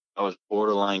 Where I was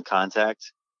borderline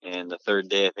contact, and the third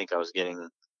day I think I was getting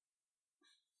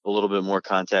a little bit more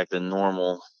contact than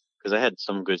normal because I had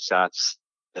some good shots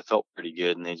that felt pretty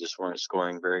good, and they just weren't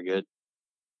scoring very good.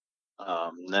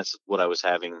 And that's what I was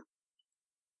having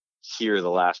here the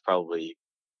last probably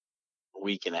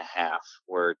week and a half,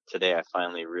 where today I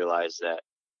finally realized that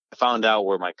I found out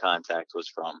where my contact was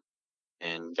from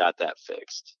and got that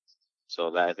fixed.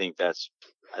 So that I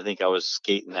think I was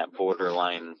skating that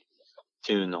borderline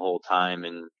tune the whole time,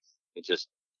 and it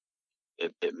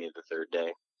bit me the third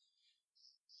day.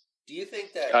 Do you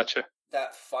think that Gotcha.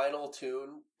 that final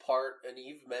tune part, and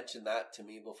you've mentioned that to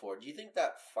me before, do you think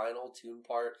that final tune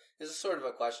part, this is sort of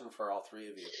a question for all three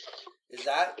of you, is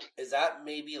that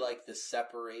maybe like the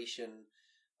separation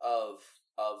of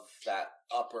that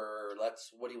upper,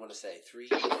 what do you want to say,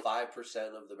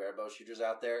 3-5% of the barebow shooters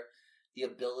out there, the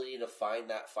ability to find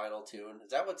that final tune?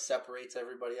 Is that what separates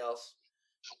everybody else?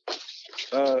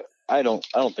 I don't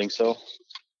think so.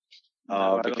 No,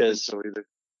 I don't think so either.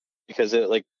 Because it,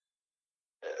 like,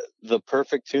 the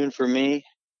perfect tune for me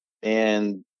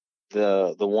and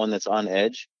the one that's on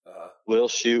edge will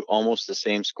shoot almost the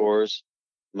same scores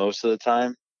most of the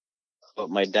time, but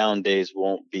my down days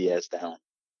won't be as down.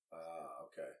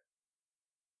 Okay.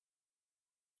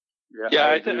 Yeah,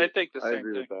 I think the same I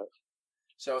agree thing. with that.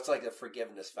 So it's like a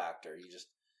forgiveness factor.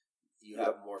 You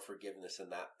have more forgiveness in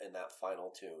that final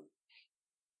tune.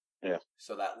 Yeah.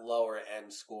 So that lower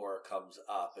end score comes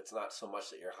up. It's not so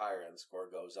much that your higher end score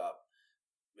goes up.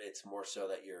 It's more so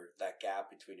that that gap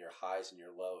between your highs and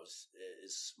your lows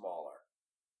is smaller.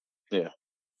 Yeah.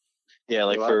 Yeah,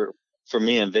 like for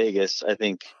me in Vegas, I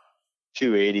think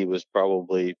 280 was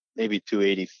probably, maybe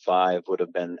 285 would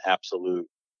have been absolute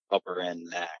upper end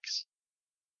max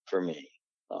for me.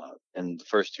 And the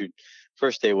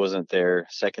first day wasn't there.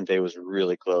 Second day was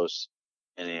really close.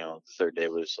 And, the third day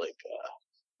was like,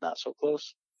 not so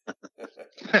close.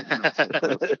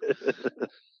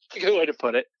 Good way to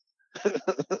put it.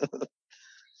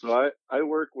 So I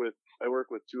work with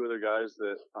two other guys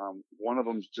that one of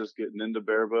them's just getting into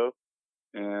barebow,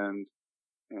 and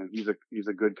he's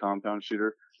a good compound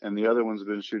shooter, and the other one's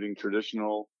been shooting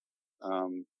traditional,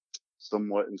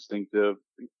 somewhat instinctive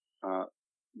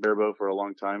barebow for a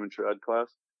long time in trad class.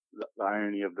 The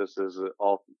irony of this is that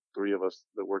all three of us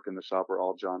that work in the shop are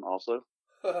all John also.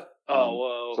 Oh,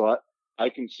 whoa. So I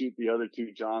can shoot the other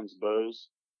two John's bows.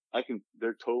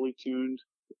 They're totally tuned.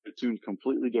 They're tuned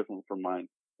completely different from mine.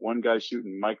 One guy's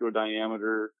shooting micro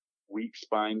diameter, weak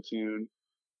spine tune.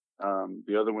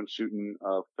 The other one's shooting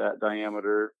a fat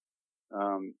diameter,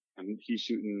 and he's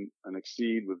shooting an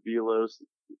Exceed with Velos.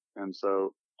 And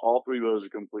so all three bows are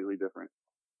completely different.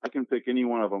 I can pick any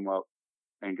one of them up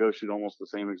and go shoot almost the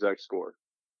same exact score.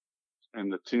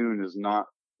 And the tune is not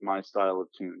my style of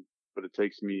tune, but it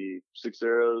takes me 6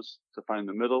 arrows to find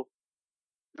the middle.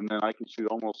 And then I can shoot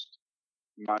almost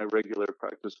my regular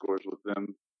practice scores with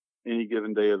them any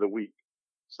given day of the week.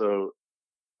 So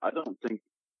I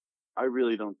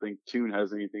really don't think tune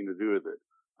has anything to do with it.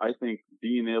 I think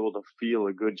being able to feel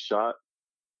a good shot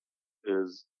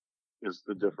is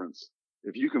the difference.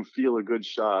 If you can feel a good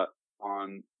shot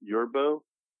on your bow,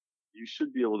 you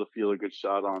should be able to feel a good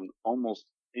shot on almost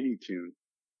any tune.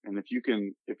 And if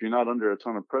you're not under a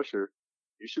ton of pressure,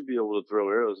 you should be able to throw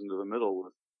arrows into the middle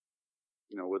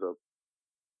with a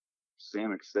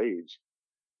Samick Sage.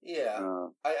 Yeah.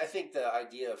 I think the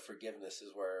idea of forgiveness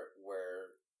is where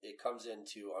it comes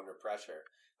into under pressure.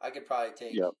 I could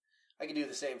do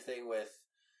the same thing with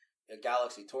a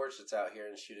Galaxy Torch that's out here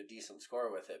and shoot a decent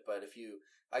score with it. But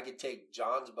I could take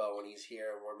John's bow when he's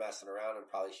here and we're messing around and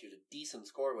probably shoot a decent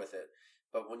score with it.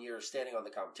 But when you're standing on the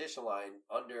competition line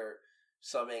under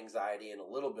some anxiety and a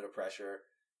little bit of pressure,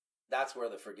 that's where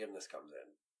the forgiveness comes in.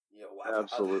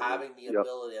 Of having the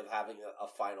ability of having a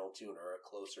final tune or a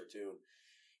closer tune.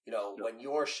 When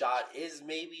your shot is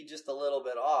maybe just a little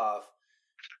bit off,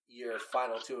 your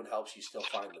final tune helps you still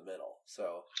find the middle.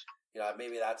 So,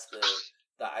 maybe that's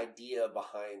the idea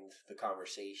behind the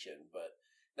conversation. But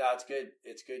no, it's good.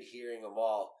 It's good hearing them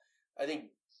all. I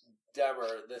think,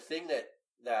 Demmer, the thing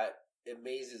that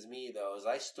amazes me though is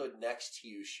I stood next to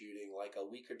you shooting like a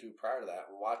week or two prior to that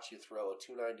and watched you throw a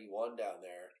 291 down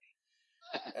there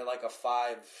and like a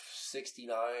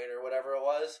 569 or whatever it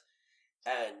was,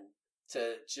 and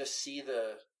to just see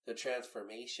the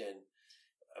transformation.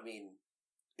 I mean,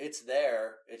 it's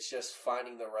there. It's just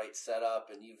finding the right setup,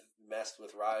 and you've messed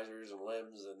with risers and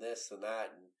limbs and this and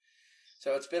that, and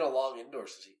so it's been a long indoor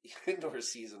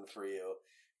season for you.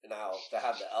 And now to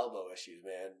have the elbow issues,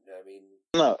 man. I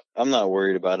mean, I'm not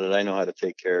worried about it. I know how to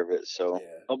take care of it. So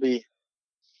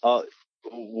yeah.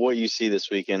 What you see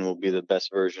this weekend will be the best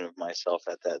version of myself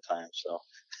at that time. So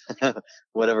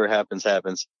whatever happens,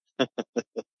 happens.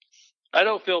 I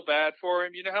don't feel bad for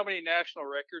him. You know how many national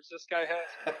records this guy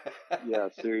has? Yeah,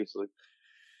 seriously.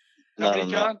 How many,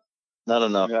 John? Not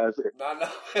enough. Not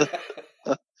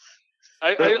enough.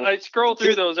 I scroll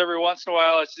through those every once in a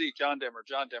while. I see John Demmer.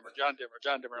 I'm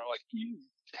like,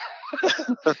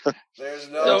 There's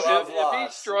no love if lost.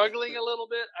 he's struggling a little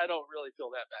bit, I don't really feel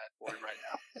that bad for him right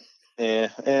now. Yeah,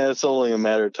 it's only a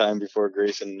matter of time before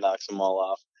Grayson knocks them all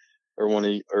off, or one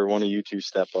of you two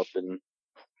step up and.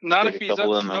 Not if he's up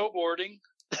snowboarding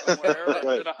somewhere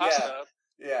in a hot tub.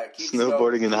 Yeah, keep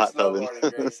snowboarding in the hot tub.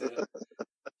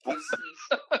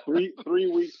 3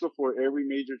 weeks before every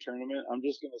major tournament, I'm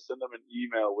just going to send them an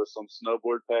email with some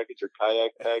snowboard package or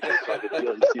kayak package so I can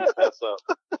feel the mess up.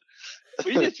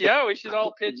 We should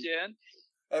all pitch in.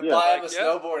 And buy him a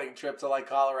snowboarding trip to like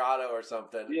Colorado or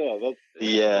something. Yeah, that's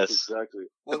exactly.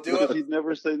 We'll do it. He'd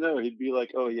never say no. He'd be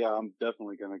like, "Oh yeah, I'm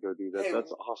definitely gonna go do that. Hey,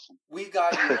 that's awesome." We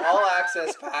got you all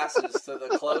access passes to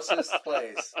the closest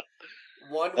place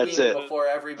 1 week before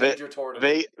every major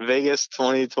tournament. Vegas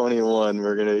 2021.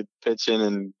 We're gonna pitch in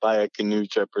and buy a canoe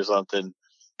trip or something.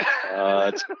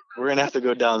 We're gonna have to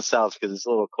go down south because it's a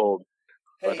little cold.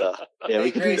 Hey, we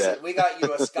can Grayson, do that. We got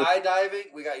you a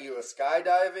skydiving. We got you a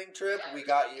skydiving trip. We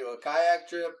got you a kayak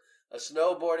trip, a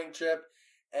snowboarding trip,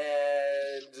 and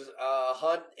a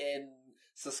hunt in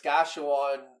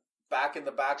Saskatchewan, back in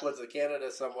the backwoods of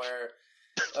Canada somewhere.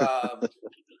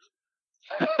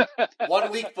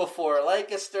 1 week before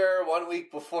Lancaster, 1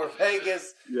 week before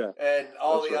Vegas, and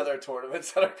all the other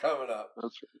tournaments that are coming up.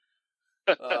 That's right.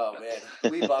 Oh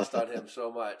man, we bust on him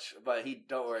so much, but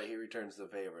don't worry, he returns the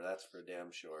favor. That's for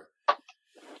damn sure.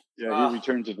 Yeah, he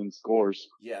returns it in scores.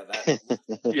 Yeah,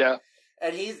 yeah.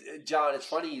 And John. It's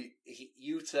funny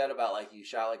you said about like you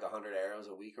shot like 100 arrows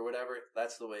a week or whatever.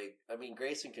 That's the way. I mean,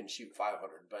 Grayson can shoot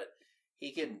 500, but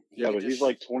he can. But he's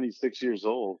like 26 years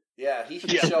old. Yeah, he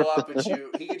can show up and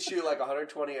shoot. He can shoot like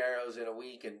 120 arrows in a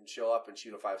week and show up and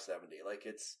shoot a 570. Like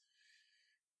it's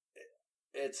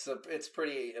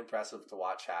pretty impressive to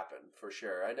watch happen for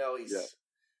sure. I know he's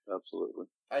absolutely.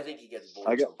 I think he gets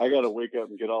bored. I got to wake up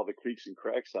and get all the creaks and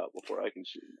cracks out before I can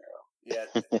shoot an arrow. Yeah,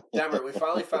 Demmer, we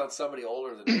finally found somebody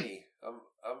older than me.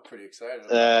 I'm pretty excited about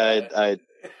that.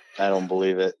 I don't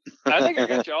believe it. I think I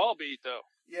got you all beat though.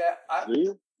 Yeah, Do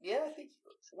you? Yeah, I think.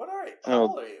 What are you? How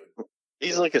old are you?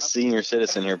 He's like a senior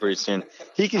citizen here pretty soon.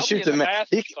 He can shoot the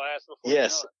master class before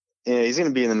yes. Yeah, he's going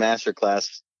to be in the master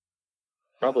class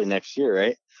Probably next year,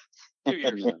 right? 2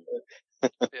 years.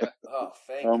 Yeah. Oh,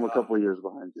 thank I'm God. a couple of years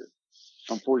behind you.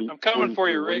 I'm 40. I'm coming for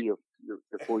you, 43. Rick.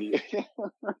 What are you? You're 48.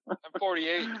 I'm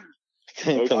 48.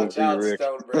 Coming Watch for you, out, Rick.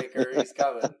 Stonebreaker. He's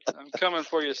coming. I'm coming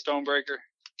for you, Stonebreaker.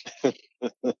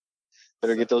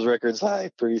 Better get those records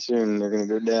high. Pretty soon they're gonna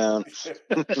go down.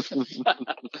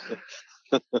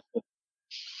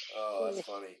 Oh, that's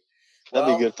funny.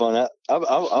 That'd be good fun.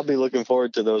 I'll be looking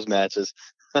forward to those matches.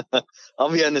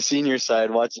 I'll be on the senior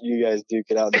side watching you guys duke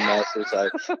it out in the master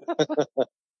side.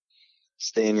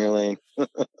 Stay in your lane.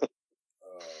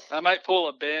 I might pull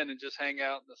a Ben and just hang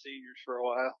out in the seniors for a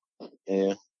while.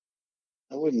 Yeah,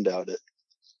 I wouldn't doubt it.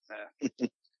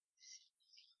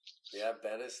 Yeah,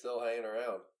 Ben is still hanging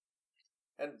around.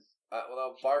 And,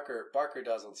 well, Barker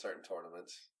does on certain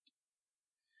tournaments.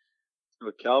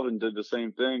 Well, Calvin did the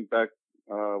same thing back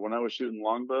when I was shooting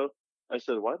longbow. I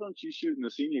said, "Why don't you shoot in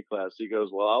the senior class?" He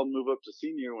goes, "Well, I'll move up to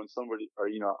senior when somebody, or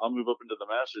I'll move up into the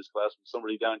masters class when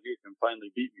somebody down here can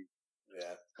finally beat me."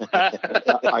 Yeah.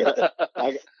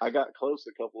 I got close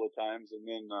a couple of times, and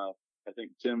then I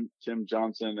think Tim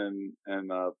Johnson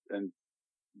and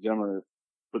Jemmer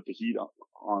put the heat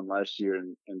on last year,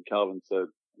 and Calvin said,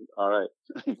 "All right,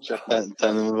 check Time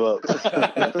to move up."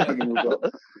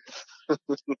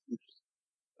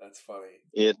 That's funny.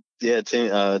 Yeah.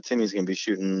 Timmy's gonna be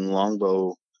shooting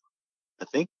longbow. I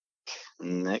think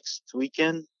next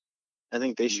weekend. I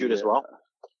think they shoot as well.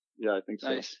 Yeah, I think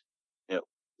so. Nice. Yep.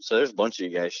 So there's a bunch of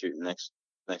you guys shooting next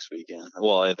weekend.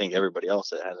 Well, I think everybody else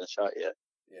that hasn't shot yet.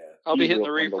 Yeah. I'll be He's hitting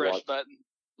the real fun to refresh watch. button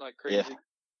like crazy.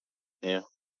 Yeah.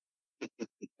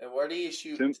 And where do you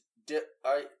shoot? Tim?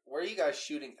 Where are you guys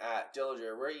shooting at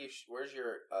Dillinger? Where's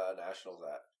your nationals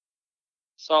at?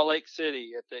 Salt Lake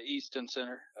City at the Easton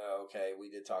Center. Oh, okay, we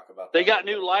did talk about. They that got a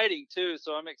new little lighting too,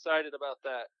 so I'm excited about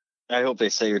that. I hope they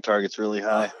set your targets really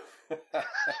high. bit.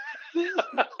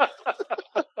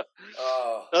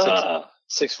 Oh,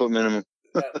 6 foot minimum.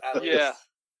 at Yeah. least,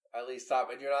 at least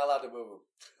top, and you're not allowed to move him.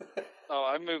 Oh,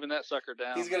 I'm moving that sucker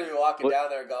down. He's gonna be walking down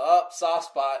there and go, "Up, soft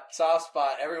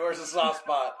spot. Everywhere's a soft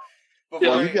spot." Before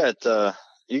Well,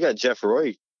 you got Jeff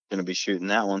Roy gonna be shooting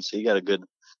that one, so you got a good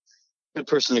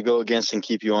person to go against and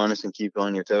keep you honest and keep you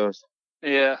on your toes.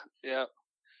 Yeah. You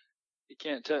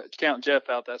can't count Jeff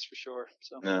out, that's for sure.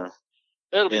 So No.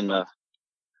 it'll be fun.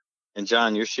 And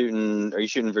John, are you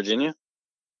shooting Virginia?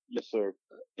 Yes, sir.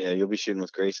 Yeah, you'll be shooting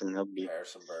with Grayson.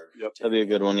 Harrisonburg. Yep. That'll be a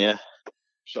good one, yeah.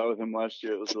 Shot with him last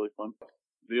year. It was really fun.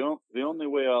 The only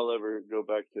way I'll ever go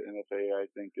back to NFA, I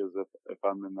think, is if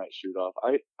I'm in that shoot off.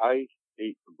 I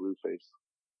hate the blue face.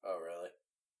 Oh, really?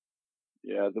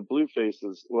 Yeah, the blue face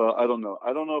is, well, I don't know.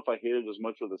 I don't know if I hate it as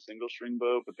much with a single string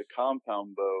bow, but the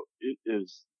compound bow,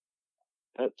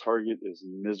 that target is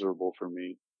miserable for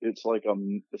me. It's like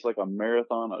a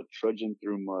marathon of trudging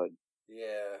through mud.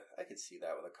 Yeah, I could see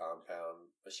that with a compound.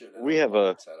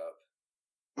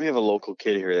 We have a local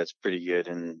kid here that's pretty good,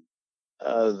 and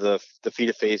the feet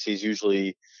of face, he's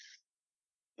usually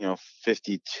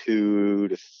 52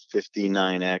 to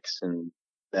 59x, and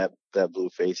that blue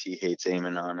face, he hates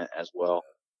aiming on it as well,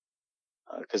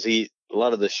 because a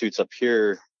lot of the shoots up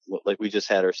here, like we just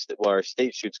had our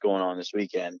state shoots going on this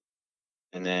weekend,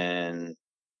 and then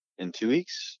in 2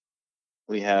 weeks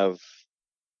we have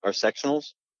our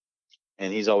sectionals,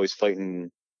 and he's always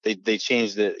fighting. They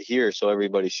changed it here so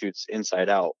everybody shoots inside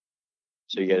out.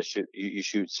 So you got to shoot. You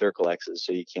shoot circle X's,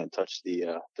 so you can't touch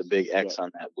the big X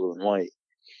on that blue and white.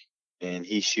 And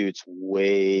he shoots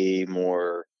way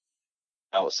more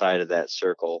outside of that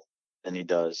circle than he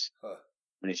does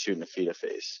when he's shooting a feet of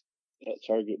face. That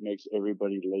target makes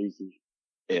everybody lazy.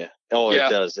 Yeah. Oh, Yeah.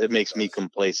 it does. It makes me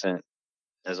complacent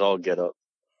as all get up.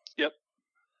 Yep.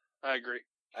 I agree.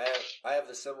 I have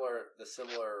the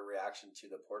similar reaction to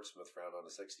the Portsmouth round on a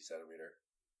 60 centimeter.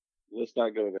 Let's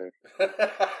not go there.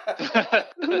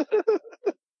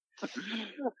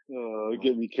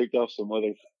 Get me kicked off some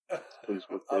other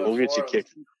Facebook page.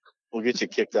 We'll get you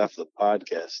kicked off the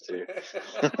podcast too.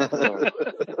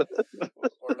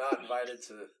 Or not invited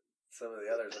to some of the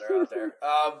others that are out there.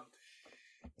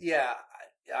 Yeah,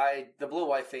 the blue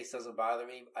white face doesn't bother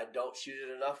me. I don't shoot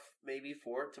it enough maybe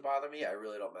for it to bother me. I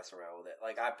really don't mess around with it.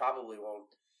 Like I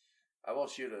won't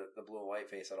shoot the blue and white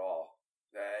face at all.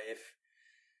 If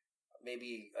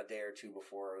maybe a day or two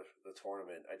before the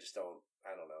tournament, I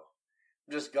don't know.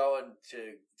 I'm just going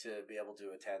to be able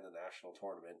to attend the national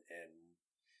tournament and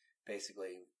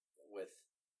basically with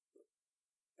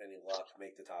any luck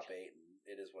make the top 8, and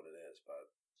it is what it is. But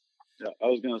yeah, I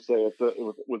was gonna say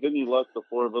with any luck, the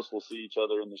four of us will see each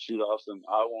other in the shoot offs, and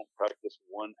I won't practice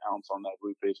 1 ounce on that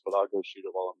blue face, but I'll go shoot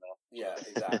it while I'm there. yeah,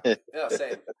 exactly. Yeah,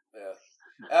 same.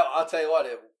 Yeah, I'll tell you what,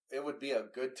 it would be a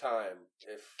good time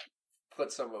if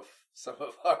put some of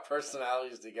our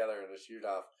personalities together in a shoot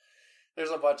off.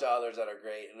 There's a bunch of others that are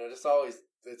great, and it's always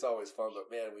fun.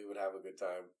 But man, we would have a good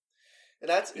time.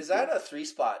 And is that a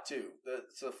 3-spot too?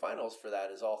 So the finals for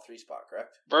that is all 3-spot,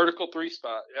 correct? Vertical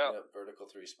 3-spot. Yeah. Vertical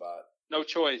 3-spot. No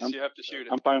choice. You have to shoot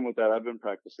it. I'm fine with that. I've been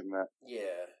practicing that.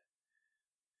 Yeah.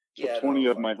 So 20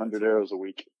 of my 100 arrows a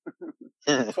week. 20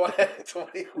 of my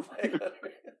 100.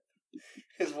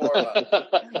 His warm up.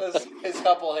 His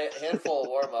couple handful of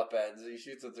warm up ends. He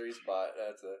shoots a 3-spot.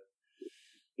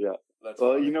 Yeah. That's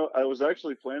well, funny. I was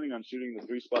actually planning on shooting the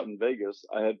 3-spot in Vegas.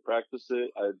 I had practiced it.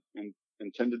 I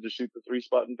intended to shoot the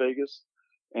 3-spot in Vegas.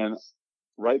 And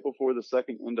right before the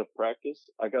second end of practice,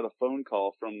 I got a phone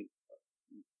call from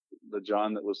the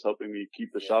John that was helping me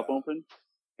keep the shop open.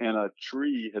 And a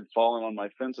tree had fallen on my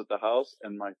fence at the house,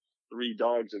 and my 3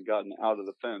 dogs had gotten out of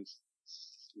the fence.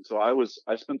 And so I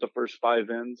spent the first 5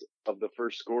 ends of the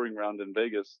first scoring round in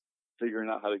Vegas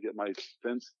figuring out how to get my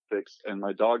fence fixed and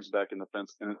my dogs back in the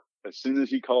fence. And as soon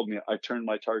as he called me, I turned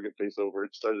my target face over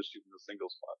and started shooting the single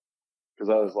spot. Cause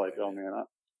I was like, oh man,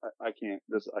 I can't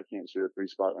shoot a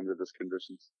 3-spot under this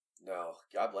conditions. No,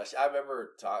 God bless you. I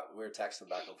remember we were texting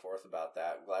back and forth about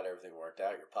that. I'm glad everything worked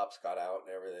out. Your pups got out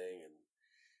and everything, and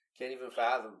can't even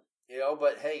fathom,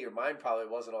 but hey, your mind probably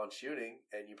wasn't on shooting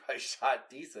and you probably shot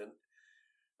decent.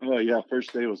 Oh yeah.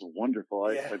 First day was wonderful.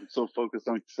 I was so focused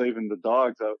on saving the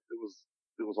dogs.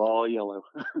 It was all yellow.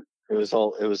 It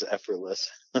was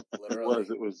effortless. Literally.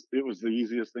 It was the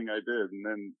easiest thing I did. And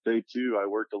then day 2, I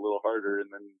worked a little harder.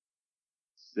 And then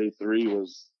day 3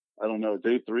 was, I don't know,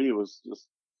 day 3 was just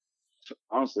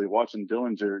honestly watching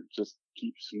Dillinger just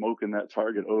keep smoking that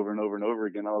target over and over and over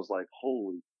again. I was like,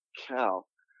 holy cow.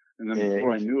 And then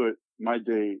before I knew it, my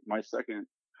second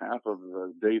half of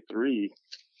day 3,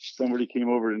 somebody came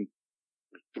over and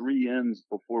 3 ends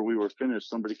before we were finished,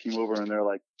 somebody came over and they're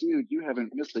like, dude, you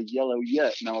haven't missed a yellow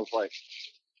yet. And I was like,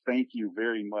 thank you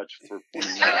very much for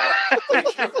pointing that out. Thank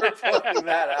you for pointing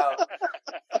that out.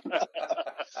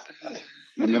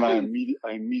 And then I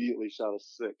immediately shot a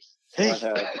 6. So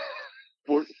I had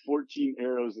 14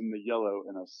 arrows in the yellow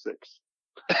and a 6.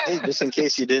 Hey, just in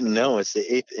case you didn't know, it's the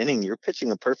 8th inning. You're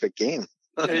pitching a perfect game.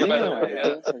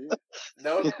 Note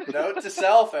to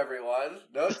self, everyone.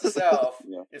 Note to self.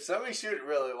 Yeah. If somebody's shooting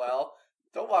really well,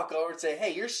 don't walk over and say,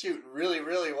 hey, you're shooting really,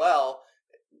 really well.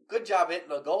 Good job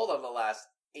hitting a gold on the last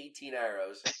 18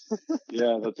 arrows.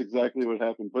 Yeah, that's exactly what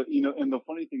happened. But, and the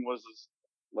funny thing was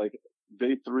like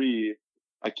day 3,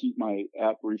 I keep my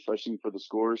app refreshing for the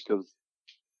scores because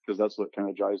that's what kind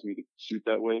of drives me to shoot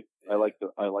that way. I like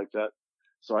that.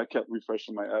 So I kept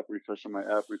refreshing my app.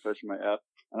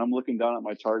 And I'm looking down at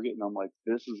my target and I'm like,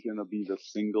 this is going to be the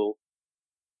single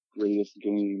greatest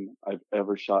game I've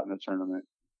ever shot in a tournament.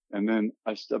 And then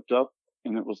I stepped up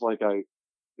and it was like I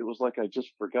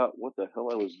just forgot what the hell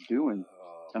I was doing.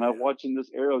 And I'm watching this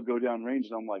arrow go down range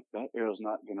and I'm like, that arrow's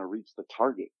not going to reach the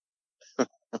target.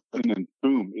 And then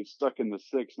boom, it's stuck in the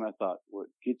 6. And I thought, well,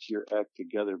 get your act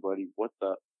together, buddy. What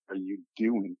the are you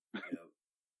doing? Yeah.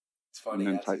 It's funny.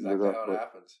 That's exactly how it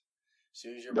happens. As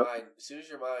soon as your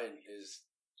mind is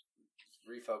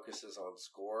refocuses on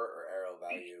score or arrow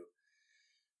value,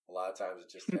 a lot of times it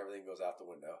just everything goes out the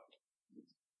window.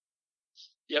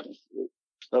 Yep.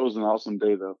 That was an awesome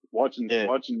day though. Watching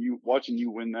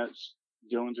you win that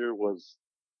Dillinger was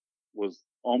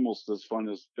almost as fun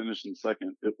as finishing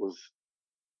second. It was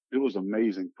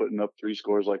amazing putting up 3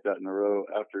 scores like that in a row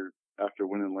after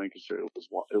winning Lancashire.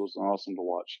 It was awesome to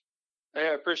watch.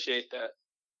 I appreciate that.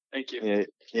 Thank you.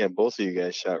 Yeah, both of you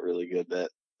guys shot really good that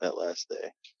last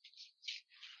day.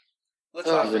 Let's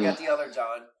not forget the other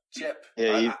John, Chip.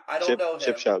 Yeah, I don't know him.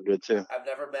 Chip shot good too. I've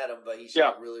never met him, but he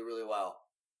shot really, really well.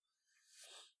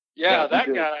 Yeah,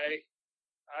 that guy.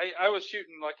 I was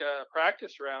shooting like a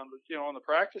practice round, on the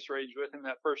practice range with him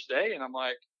that first day, and I'm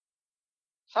like,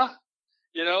 huh.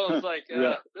 I was like,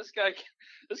 this guy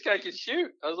can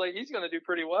shoot. I was like, he's going to do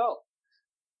pretty well.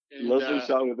 And, Leslie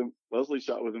shot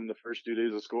with him the first 2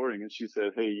 days of scoring, and she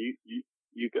said, "Hey,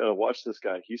 you gotta watch this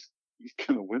guy. He's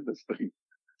gonna win this thing."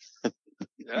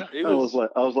 Yeah, I was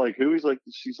like, who?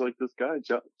 She's like, this guy,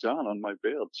 John on my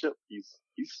bail, Chip. He's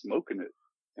smoking it,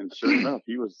 and sure enough,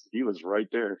 he was right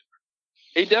there.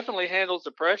 He definitely handles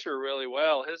the pressure really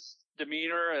well. His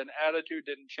demeanor and attitude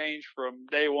didn't change from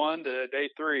day 1 to day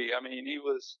 3. I mean, he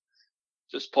was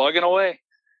just plugging away.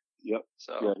 Yep.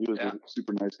 So yeah, he was a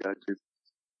super nice guy too.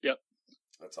 Yep.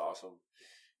 That's awesome.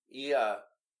 He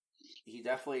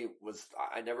definitely was.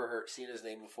 I never seen his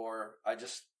name before.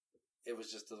 It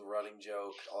was just a running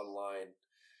joke online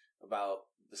about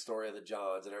the story of the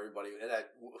Johns and everybody. And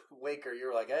that Winker, you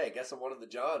were like, "Hey, I guess I'm one of the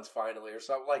Johns finally," or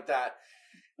something like that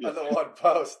on the one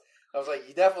post. I was like,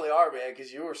 "You definitely are, man,"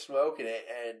 because you were smoking it,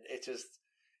 and it just.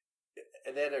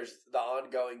 And then there's the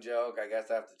ongoing joke. I guess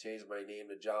I have to change my name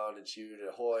to John and shoot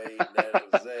a Hoyt. And then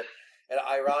it was it. And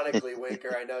ironically,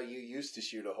 Winker, I know you used to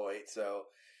shoot a Hoyt, so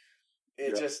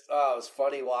it just it was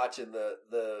funny watching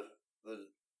the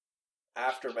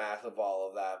aftermath of all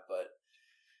of that. But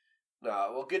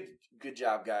no, well, good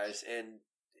job, guys. And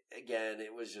again,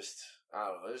 it was just I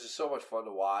don't know. It was just so much fun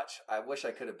to watch. I wish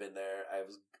I could have been there. I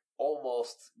was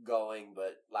almost going,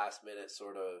 but last minute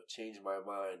sort of changed my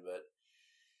mind. But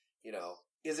you know,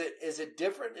 is it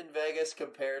different in Vegas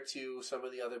compared to some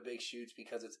of the other big shoots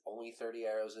because it's only 30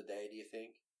 arrows a day? Do you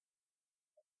think?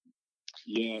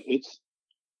 Yeah, it's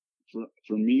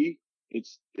for me.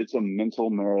 It's a mental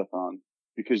marathon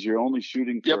because you're only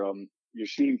shooting for you're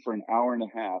shooting for an hour and a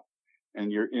half,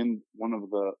 and you're in one of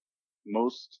the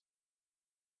most.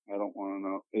 I don't want to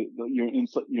know. You're in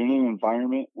an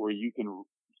environment where you can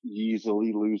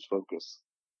easily lose focus.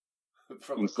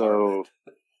 From the carpet.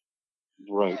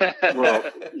 Right. Well,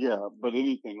 yeah, but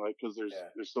anything because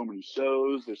there's so many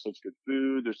shows, there's such good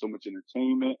food, there's so much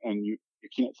entertainment, and you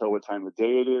can't tell what time of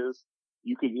day it is.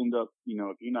 You could end up,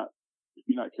 if you're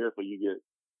not careful, you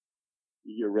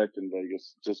get wrecked in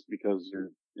Vegas just because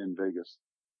you're in Vegas.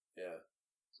 Yeah.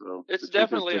 So it's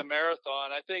definitely a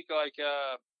marathon. I think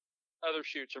other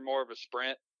shoots are more of a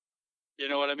sprint. You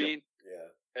know what I mean? Yeah.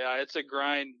 Yeah, it's a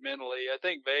grind mentally. I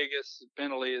think Vegas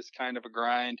mentally is kind of a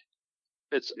grind.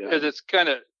 It's because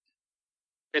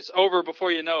it's over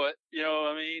before you know it. You know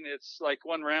what I mean? It's like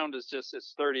one round is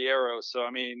it's 30 arrows. So,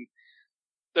 I mean,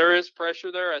 there is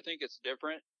pressure there. I think it's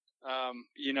different.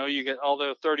 You get,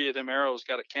 although 30 of them arrows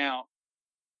got to count.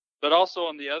 But also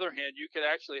on the other hand, you could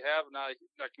actually have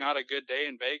not a good day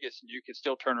in Vegas and you could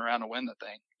still turn around and win the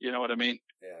thing. You know what I mean?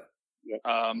 Yeah.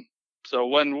 Yep. So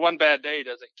one bad day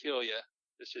doesn't kill you.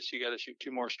 It's just, you got to shoot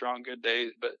 2 more strong good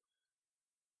days. But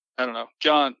I don't know.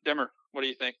 John Dimmer, what do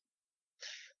you think?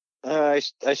 I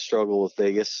struggle with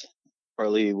Vegas,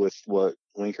 partly with what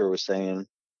Winker was saying,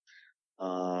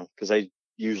 because I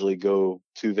usually go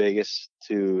to Vegas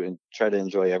to try to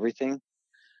enjoy everything,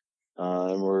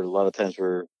 and a lot of times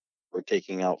we're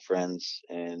taking out friends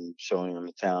and showing them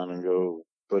the town and go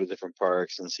to different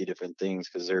parks and see different things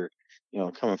because they're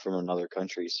coming from another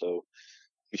country. So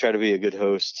we try to be a good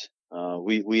host.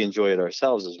 We enjoy it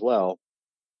ourselves as well.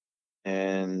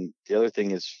 And the other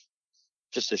thing is,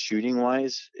 just the shooting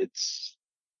wise, it's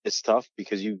tough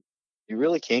because you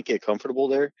really can't get comfortable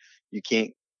there. You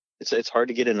can't. It's hard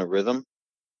to get in a rhythm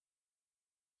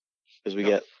because we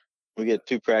get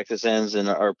 2 practice ends, and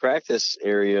our practice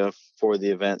area for the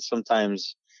event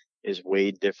sometimes is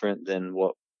way different than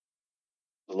what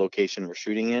the location we're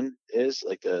shooting in is.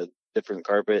 Like a different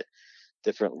carpet,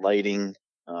 different lighting.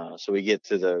 So we get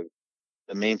to the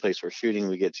main place we're shooting,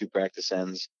 we get 2 practice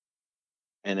ends,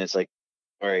 and it's like,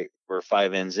 all right, we're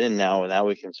 5 ends in now, and now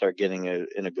we can start getting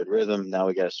in a good rhythm. Now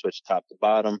we got to switch top to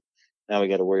bottom. Now we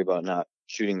got to worry about not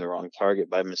shooting the wrong target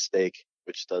by mistake,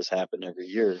 which does happen every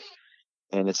year.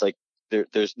 And it's like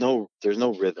there's no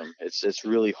rhythm. It's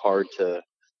really hard to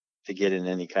get in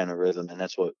any kind of rhythm, and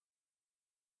that's what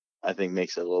I think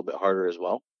makes it a little bit harder as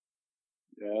well.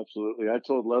 Yeah, absolutely. I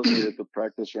told Leslie at the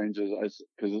practice ranges,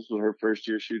 because this was her first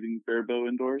year shooting barebow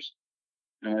indoors.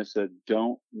 And I said,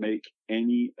 don't make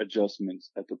any adjustments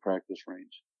at the practice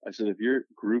range. I said, if you're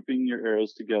grouping your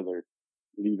arrows together,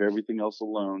 leave everything else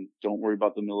alone. Don't worry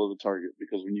about the middle of the target,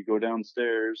 because when you go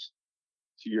downstairs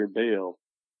to your bail,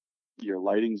 your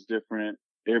lighting's different.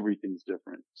 Everything's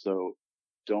different. So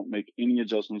don't make any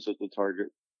adjustments at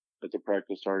the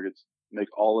practice targets.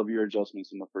 Make all of your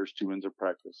adjustments in the first 2 ends of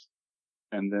practice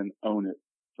and then own it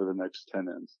for the next 10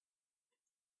 ends.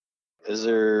 Is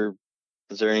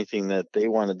there anything that they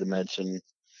wanted to mention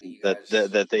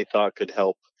that they thought could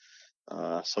help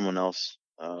someone else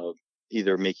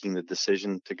either making the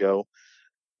decision to go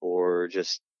or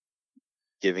just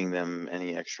giving them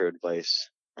any extra advice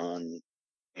on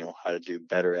how to do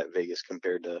better at Vegas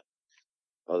compared to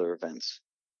other events?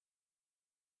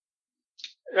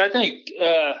 I think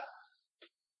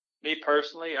me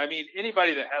personally, I mean,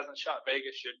 anybody that hasn't shot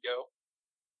Vegas should go.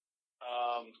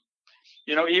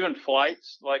 Even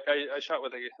flights, like I shot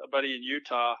with a buddy in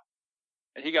Utah,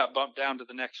 and he got bumped down to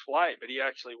the next flight, but he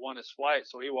actually won his flight,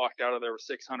 so he walked out of there with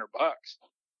 $600,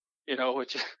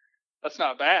 which that's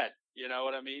not bad. You know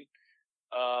what I mean?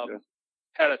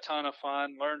 Had a ton of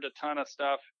fun, learned a ton of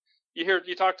stuff.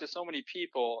 You talk to so many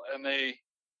people, and I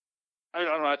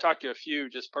don't know, I talked to a few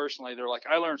just personally. They're like,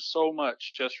 I learned so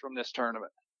much just from this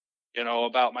tournament.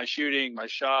 about my shooting, my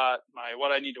shot,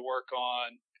 what I need to work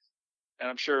on. And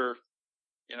I'm sure,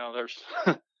 there's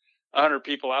 100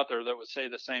 people out there that would say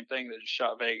the same thing that just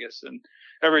shot Vegas. And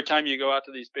every time you go out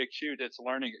to these big shoots, it's a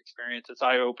learning experience. It's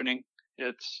eye opening.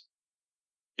 It's,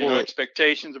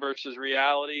 expectations versus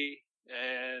reality.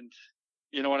 And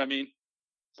you know what I mean?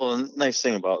 Well, the nice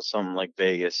thing about something like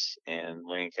Vegas and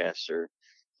Lancaster,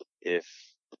 if,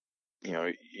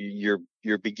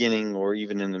 you're beginning or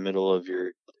even in the middle of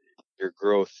your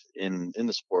growth in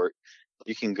the sport,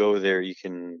 you can go there, you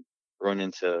can run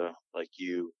into like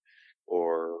you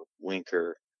or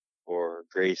Winker or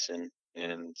Grayson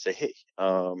and say, hey,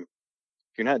 if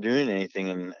you're not doing anything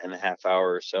in a half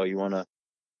hour or so, you want to,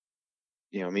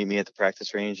 meet me at the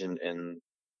practice range and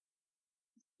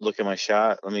look at my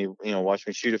shot. Let me, watch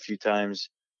me shoot a few times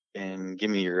and give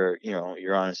me your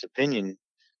honest opinion,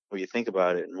 what you think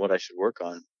about it and what I should work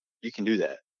on. You can do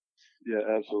that. Yeah,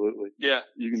 absolutely. Yeah.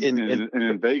 You can, and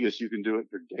in Vegas, you can do it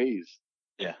for days.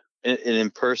 Yeah. And in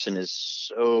person is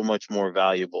so much more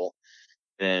valuable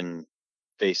than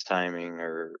FaceTiming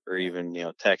or even,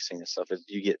 texting and stuff.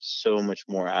 You get so much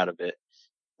more out of it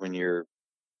when you're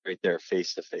right there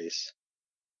face to face.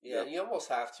 Yeah, and you almost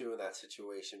have to in that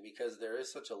situation because there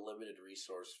is such a limited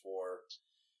resource for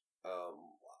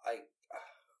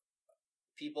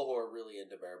people who are really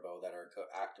into barebow that are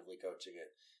actively coaching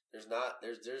it. There's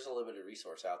a limited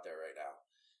resource out there right now.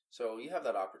 So you have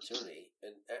that opportunity,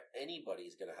 and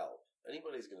anybody's going to help.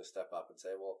 Anybody's going to step up and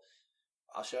say, well,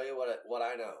 I'll show you what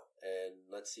I know, and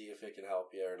let's see if it can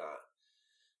help you or not.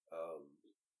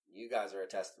 You guys are a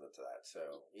testament to that. So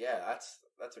yeah,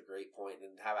 that's a great point,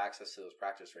 and have access to those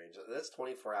practice ranges. That's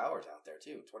 24 hours out there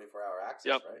too. 24-hour access,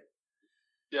 yep. Right?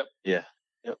 Yep. Yeah.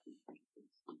 Yep.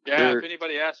 Yeah. If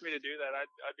anybody asked me to do that,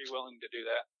 I'd be willing to do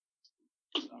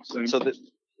that.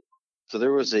 So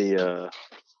there was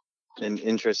an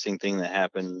interesting thing that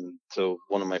happened to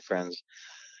one of my friends.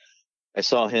 I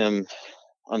saw him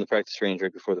on the practice range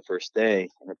right before the first day,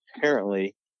 and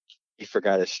apparently he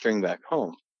forgot his string back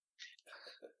home.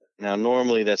 Now,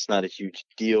 normally that's not a huge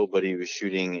deal, but he was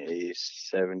shooting a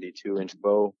 72-inch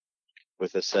bow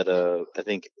with a set of, I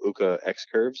think, Uka X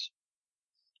curves.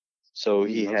 So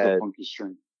he had a funky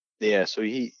string. Yeah, so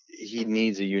he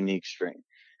needs a unique string.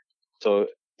 So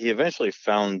he eventually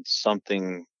found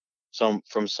something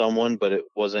from someone, but it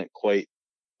wasn't quite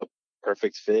a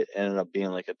perfect fit. It ended up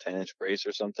being like a 10-inch brace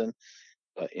or something.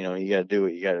 But you got to do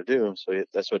what you got to do. So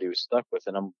that's what he was stuck with.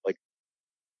 And I'm like,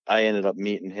 I ended up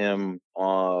meeting him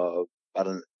about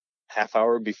a half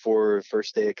hour before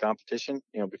first day of competition,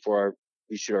 before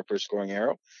we shoot our first scoring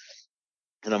arrow.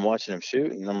 And I'm watching him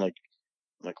shoot, and I'm like,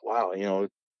 wow,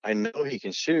 I know he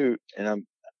can shoot. And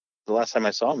the last time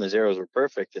I saw him, his arrows were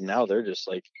perfect, and now they're just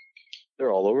like,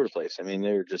 they're all over the place. I mean,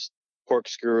 they're just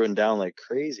corkscrewing down like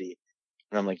crazy.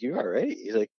 And I'm like, you all right?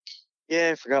 He's like, yeah,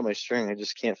 I forgot my string. I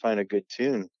just can't find a good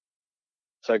tune.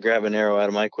 So I grab an arrow out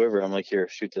of my quiver. I'm like, here,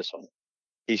 shoot this one.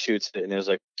 He shoots it, and it was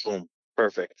like, boom,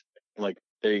 perfect. I'm like,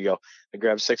 there you go. I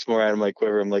grabbed 6 more out of my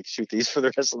quiver. I'm like, shoot these for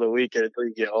the rest of the weekend until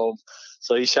you get home.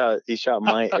 So he shot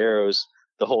my arrows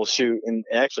the whole shoot, and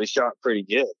actually shot pretty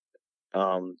good.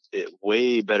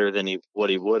 Way better than what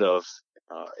he would have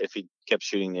if he kept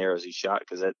shooting the arrows he shot,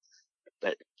 because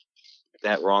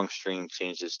that wrong string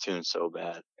changed his tune so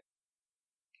bad.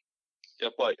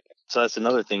 Yep. So that's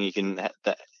another thing you can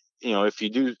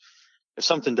if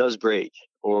something does break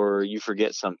or you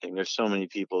forget something, there's so many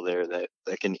people there that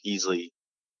can easily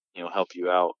help you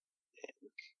out.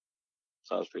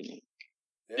 So that was pretty neat.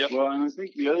 Yep. Well, and I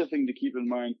think the other thing to keep in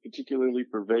mind, particularly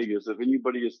for Vegas, if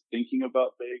anybody is thinking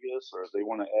about Vegas or if they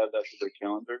want to add that to their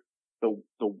calendar,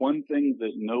 the one thing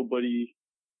that nobody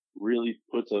really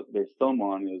puts their thumb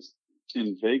on is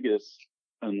in Vegas,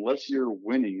 unless you're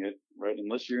winning it, right?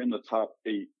 Unless you're in the top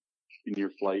 8 in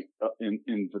your flight,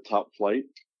 in the top flight,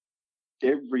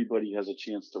 everybody has a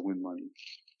chance to win money.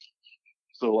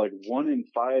 So like 1 in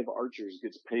 5 archers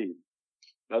gets paid.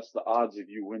 That's the odds of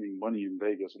you winning money in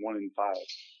Vegas, 1 in 5.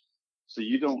 So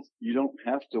you don't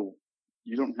have to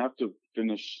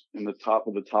finish in the top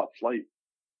of the top flight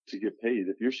to get paid.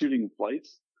 If you're shooting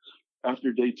flights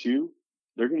after day 2,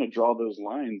 they're going to draw those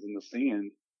lines in the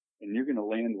sand, and you're going to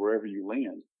land wherever you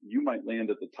land. You might land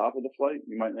at the top of the flight.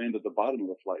 You might land at the bottom of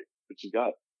the flight, but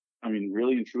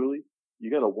really and truly,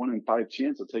 you got a 1 in 5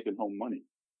 chance of taking home money.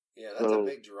 Yeah, that's a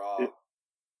big draw.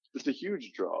 It's a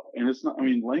huge draw. And it's not,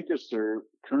 Lancaster,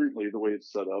 currently the way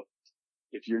it's set up,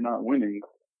 if you're not winning,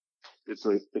 it's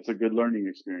a good learning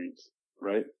experience,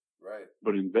 right? Right.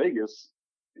 But in Vegas,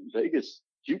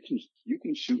 you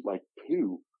can shoot like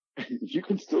poo. You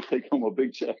can still take home a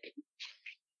big check.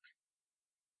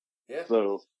 Yeah.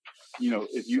 So,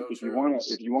 if you want a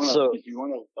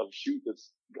shoot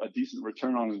that's a decent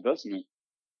return on investment,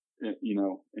 and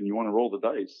you want to roll the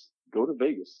dice, go to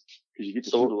Vegas because you get to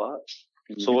shoot a lot.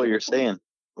 So what you're saying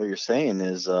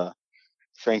is,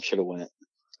 Frank should have went.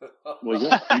 Well,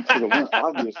 yeah, Frank should have went.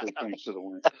 Obviously, Frank should have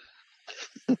went.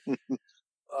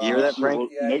 You hear that,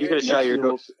 Frank? Yeah, you could have shot your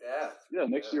door.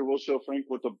 Next year we'll show Frank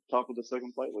what the top of the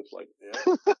second flight looks like. Yeah.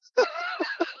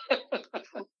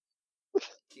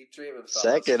 Keep dreaming, fellas.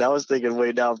 Second, I was thinking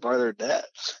way down farther than that.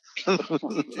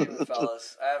 Keep dreaming,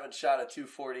 fellas. I haven't shot a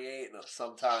 248 in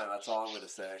some time. That's all I'm going to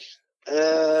say.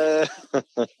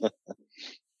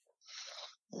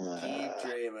 Keep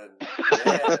dreaming.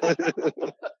 Man.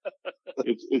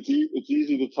 It's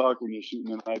easy to talk when you're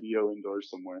shooting an IBO indoors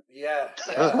somewhere. Yeah.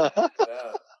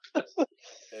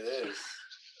 It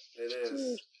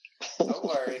is. Don't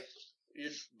worry.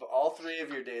 All three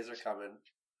of your days are coming.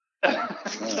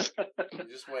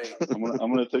 Just wait. I'm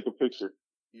gonna take a picture.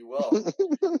 You will.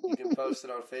 You can post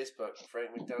it on Facebook.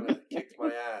 Frank McDonough kicked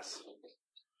my ass.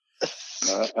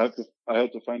 I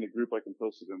have to find a group I can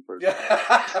post it in first.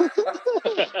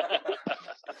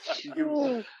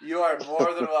 You are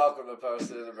more than welcome to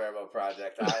post it in the Barebow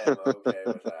Project. I am okay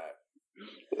with that.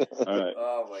 All right.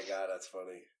 Oh my God, that's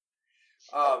funny.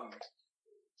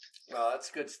 No,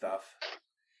 that's good stuff.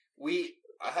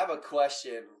 I have a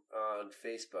question on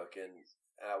Facebook, and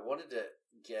I wanted to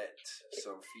get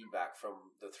some feedback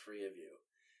from the three of you.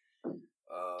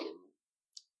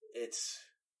 It's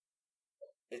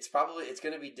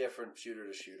going to be different shooter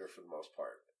to shooter for the most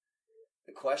part.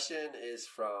 The question is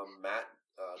from Matt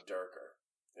Durker,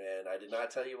 and I did not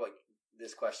tell you what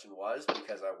this question was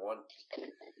because I want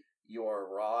your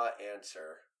raw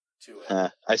answer to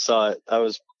it. I saw it. I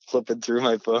was flipping through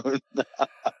my phone.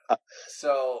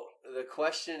 So the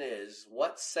question is,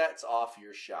 what sets off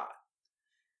your shot?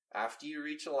 After you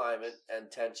reach alignment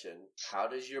and tension, how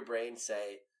does your brain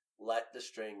say, let the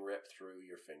string rip through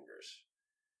your fingers?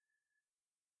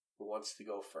 Who wants to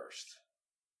go first?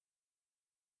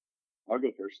 I'll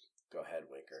go first. Go ahead,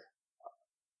 Winker.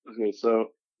 Okay,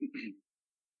 so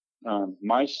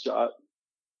my shot,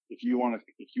 if you want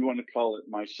to call it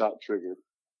my shot trigger,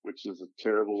 which is a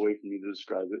terrible way for me to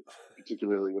describe it,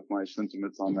 particularly with my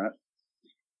sentiments on that,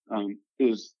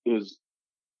 is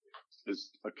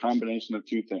a combination of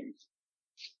two things.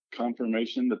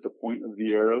 Confirmation that the point of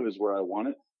the arrow is where I want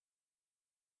it,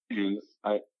 and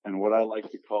what I like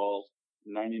to call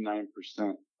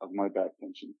 99% of my back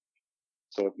tension.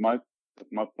 So if my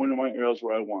point of my arrow is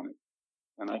where I want it,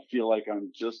 and I feel like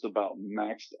I'm just about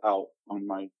maxed out on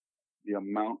the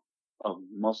amount of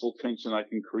muscle tension I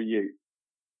can create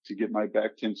to get my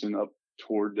back tension up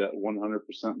toward that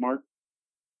 100% mark,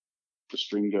 the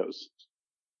string goes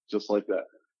just like that.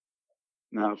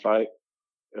 Now, if I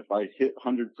hit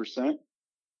 100%,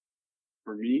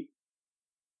 for me,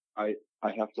 I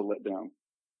have to let down,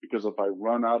 because if I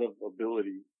run out of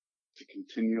ability to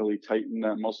continually tighten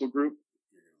that muscle group,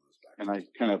 and I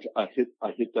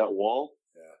hit that wall,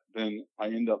 then I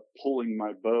end up pulling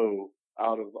my bow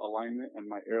out of alignment, and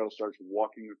my arrow starts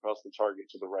walking across the target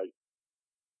to the right.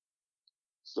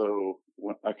 So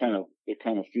it kind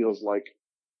of feels like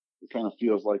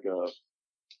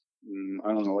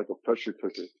a pressure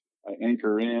cooker. I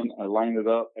anchor in, I line it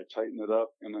up, I tighten it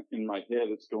up, and in my head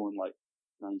it's going like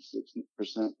 96%,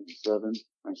 97,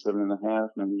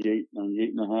 97.5, 98,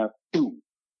 98.5, boom.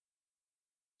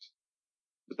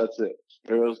 But that's it.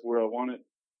 Arrow's where I want it.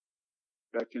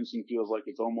 Back tension feels like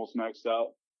it's almost maxed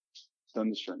out.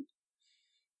 Send the string.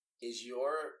 Is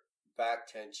your back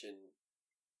tension,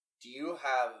 do you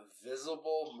have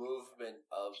visible movement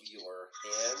of your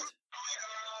hand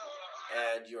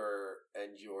and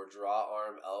your draw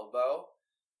arm elbow,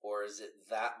 or is it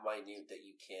that minute that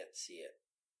you can't see it?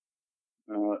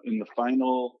 In the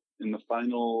final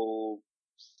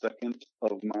second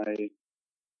of my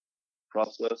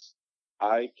process,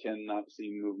 I cannot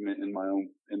see movement in my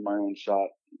own shot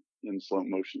in slow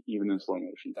motion, even in slow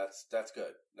motion. That's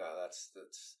good. No, that's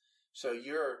so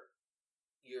you're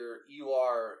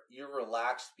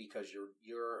relaxed because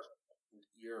you're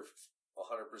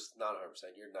 100%, not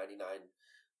 100%, you're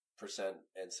 99%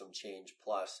 and some change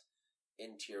plus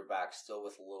into your back, still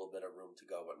with a little bit of room to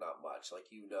go, but not much. Like,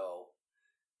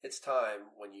 it's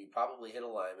time when you probably hit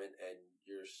alignment and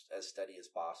you're as steady as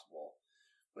possible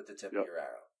with the tip of your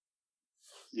arrow.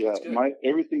 Yeah,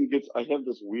 I have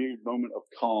this weird moment of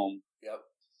calm. Yep.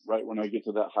 Right when I get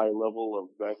to that high level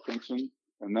of back tension,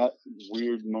 and that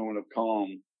weird moment of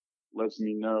calm lets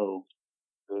me know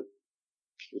that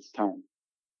it's time.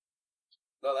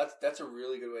 No, that's a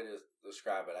really good way to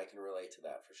describe it. I can relate to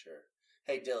that for sure.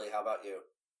 Hey, Dilly, how about you?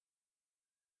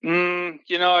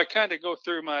 I kind of go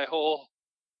through my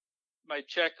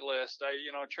checklist. I,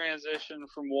 transition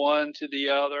from one to the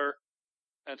other.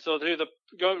 And so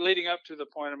leading up to the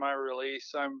point of my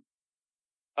release, I'm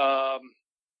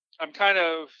kind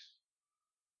of,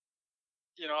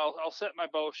 I'll set my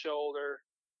bow shoulder.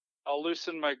 I'll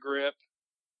loosen my grip.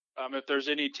 If there's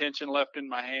any tension left in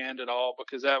my hand at all,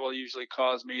 because that will usually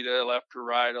cause me to left or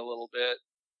right a little bit.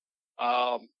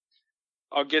 I'll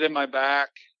get in my back,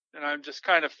 and I'm just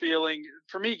kind of feeling,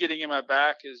 for me, getting in my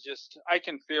back is just, I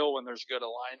can feel when there's good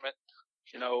alignment,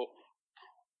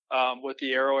 with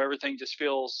the arrow, everything just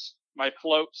feels, my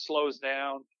float slows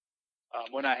down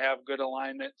when I have good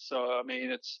alignment. So, I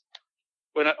mean,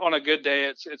 on a good day,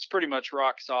 it's pretty much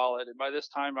rock solid. And by this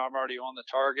time, I'm already on the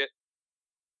target.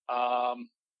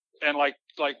 And like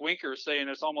Winker's saying,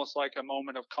 it's almost like a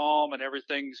moment of calm and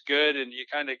everything's good, and you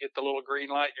kind of get the little green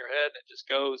light in your head, and it just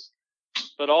goes.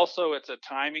 But also, it's a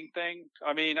timing thing.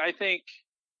 I mean, I think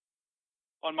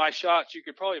on my shots, you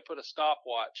could probably put a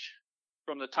stopwatch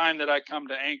from the time that I come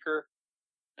to anchor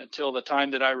until the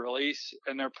time that I release,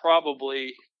 and they're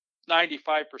probably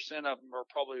 95% of them are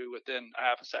probably within a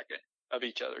half a second of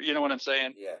each other. You know what I'm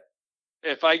saying? Yeah.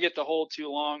 If I get the hold too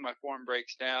long, my form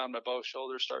breaks down, my bow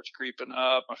shoulder starts creeping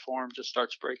up, my form just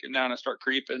starts breaking down and start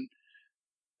creeping.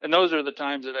 And those are the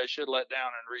times that I should let down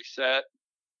and reset.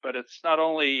 But it's not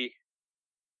only,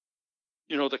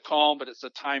 the calm, but it's a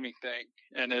timing thing.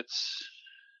 And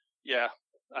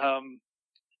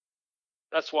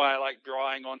that's why I like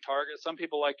drawing on target. Some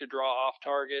people like to draw off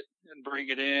target and bring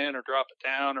it in or drop it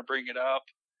down or bring it up.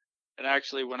 And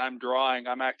actually, when I'm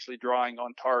actually drawing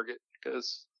on target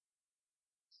because,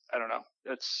 I don't know,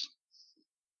 it's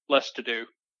less to do.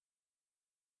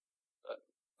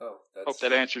 Hope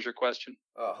that answers your question.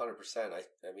 100%.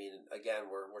 I mean, again,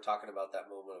 we're talking about that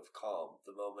moment of calm,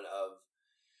 the moment of,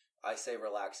 I say,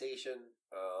 relaxation.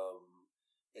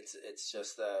 It's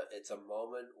just it's a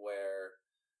moment where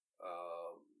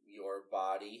your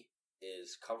body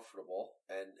is comfortable,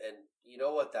 and you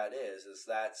know what that is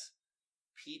that's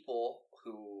people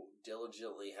who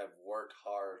diligently have worked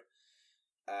hard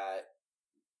at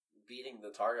beating the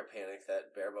target panic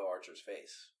that barebow archers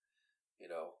face.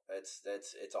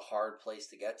 It's a hard place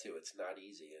to get to. It's not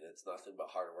easy, and it's nothing but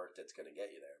hard work that's going to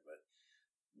get you there. But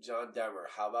John Demmer,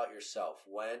 how about yourself?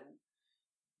 When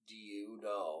do you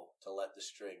know to let the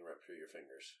string rip through your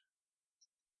fingers?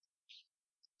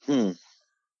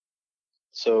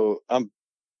 So I'm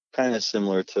kind of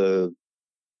similar to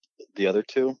the other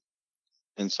two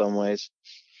in some ways,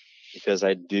 because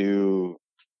I do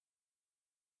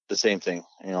the same thing.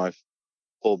 I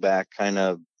pull back kind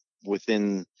of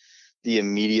within the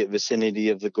immediate vicinity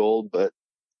of the gold, but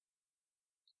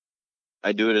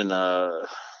I do it in a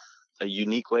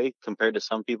unique way compared to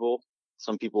some people.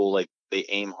 Some people, like, they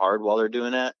aim hard while they're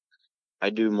doing that. I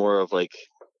do more of, like,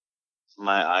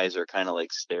 my eyes are kind of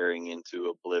like staring into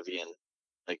oblivion.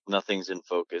 Like, nothing's in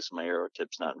focus. My arrow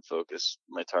tip's not in focus.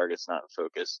 My target's not in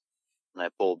focus. And I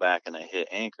pull back and I hit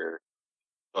anchor,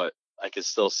 but I can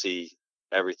still see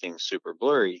everything super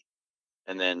blurry.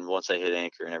 And then once I hit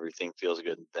anchor and everything feels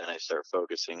good, then I start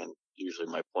focusing, and usually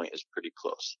my point is pretty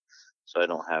close. So I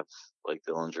don't have, like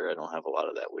Dillinger, I don't have a lot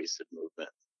of that wasted movement.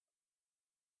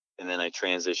 And then I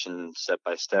transition step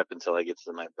by step until I get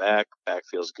to my back. Back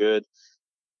feels good.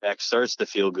 Back starts to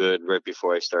feel good right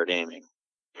before I start aiming.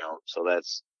 So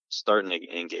that's starting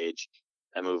to engage.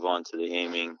 I move on to the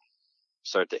aiming,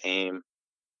 start to aim,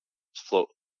 float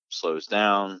slows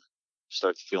down,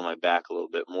 start to feel my back a little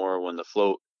bit more when the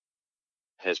float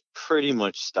has pretty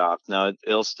much stopped. Now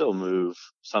it'll still move,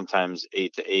 sometimes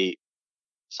 8 to 8,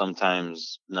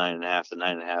 sometimes 9.5 to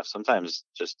 9.5, sometimes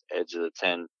just edge of the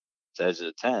 10 to edge of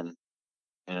the 10.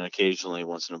 And occasionally,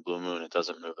 once in a blue moon, it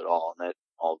doesn't move at all. And that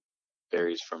all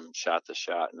varies from shot to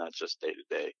shot, not just day to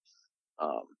day.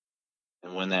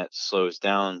 And when that slows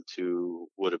down to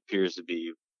what appears to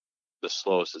be the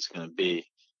slowest it's going to be,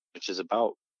 which is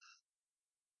about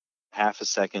half a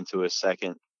second to a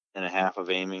second and a half of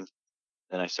aiming,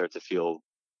 then I start to feel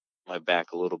my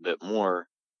back a little bit more.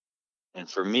 And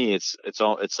for me, it's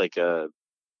like a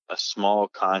small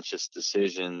conscious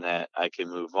decision that I can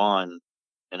move on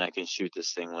and I can shoot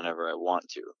this thing whenever I want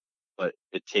to. But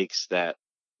it takes that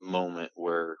moment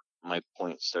where my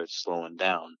point starts slowing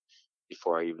down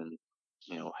before I even,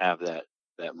 have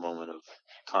that moment of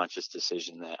conscious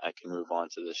decision that I can move on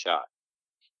to the shot.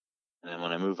 And then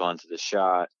when I move on to the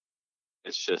shot,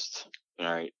 it's just, all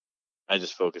right, I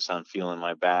just focus on feeling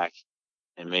my back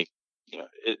and make,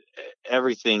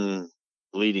 everything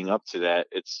leading up to that.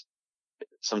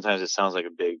 Sometimes it sounds like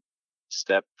a big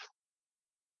step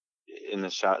in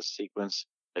the shot sequence,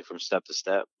 like from step to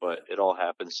step, but it all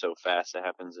happens so fast. It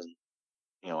happens in,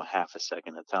 half a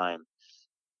second at a time.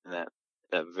 And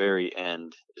that very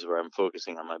end is where I'm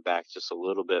focusing on my back just a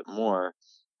little bit more.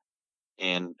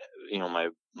 And,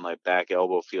 my back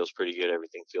elbow feels pretty good.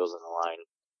 Everything feels in the line.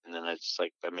 And then I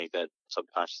make that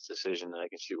subconscious decision that I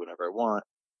can shoot whenever I want.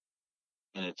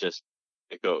 And it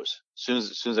goes.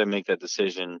 As soon as I make that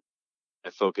decision,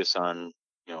 I focus on,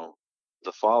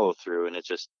 the follow through, and it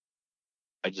just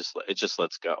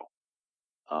lets go.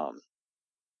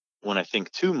 When I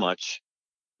think too much,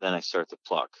 then I start to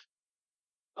pluck.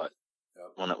 But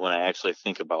when I actually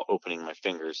think about opening my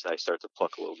fingers, I start to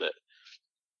pluck a little bit.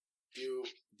 Do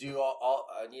you all?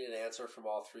 I need an answer from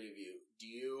all three of you. Do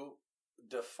you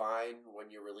define when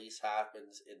your release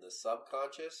happens in the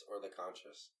subconscious or the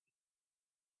conscious?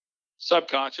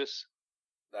 Subconscious.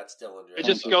 That's Dillinger. It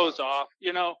just goes off,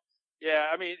 Yeah,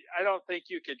 I mean, I don't think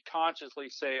you could consciously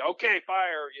say, "Okay,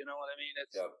 fire." You know what I mean?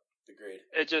 It's agreed.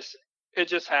 It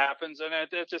just happens, and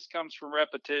it just comes from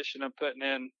repetition and putting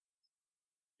in,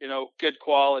 good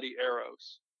quality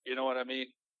arrows. You know what I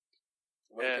mean?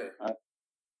 Winker.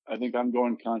 I think I'm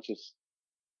going conscious.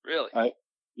 Really? I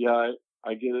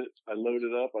get it. I load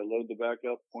it up. I load the back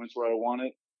up, points where I want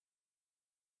it.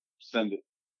 Send it.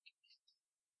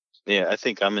 Yeah, I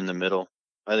think I'm in the middle.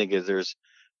 I think there's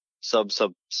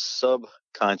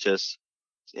subconscious.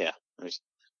 Yeah, there's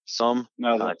some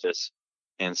conscious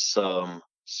and some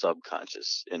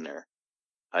subconscious in there.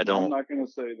 I'm not going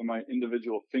to say that my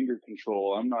individual finger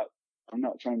control. I'm not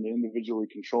trying to individually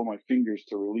control my fingers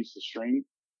to release the string,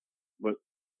 but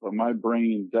my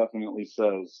brain definitely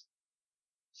says,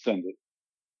 send it.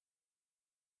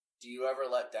 Do you ever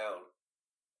let down?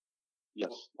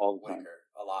 Yes, all the time. Winker,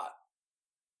 a lot.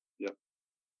 Yep.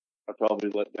 I probably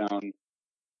let down.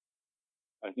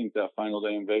 I think that final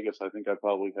day in Vegas, I think I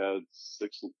probably had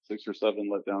six or seven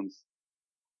letdowns.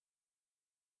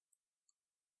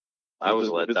 I was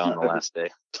let down the last day.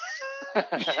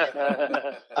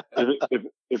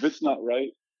 If it's not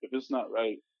right,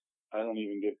 I don't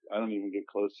even get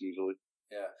close usually.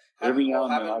 Yeah. Every now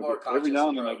and then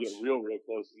I get real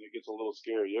close, and it gets a little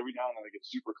scary. Every now and then I get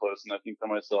super close, and I think to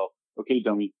myself, "Okay,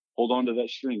 dummy, hold on to that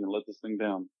string and let this thing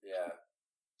down." Yeah.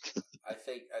 I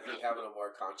think having a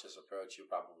more conscious approach, you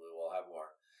probably will have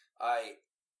more.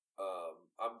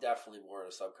 I'm definitely more in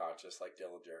a subconscious, like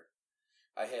Dillinger.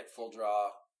 I hit full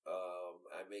draw.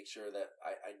 I make sure that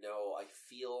I know I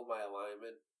feel my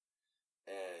alignment,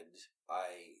 and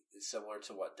similar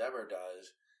to what Demmer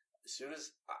does. As soon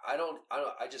as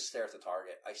I just stare at the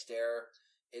target. I stare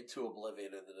into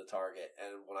oblivion into the target,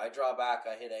 and when I draw back,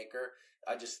 I hit anchor.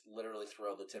 I just literally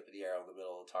throw the tip of the arrow in the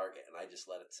middle of the target, and I just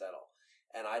let it settle.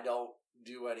 And I don't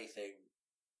do anything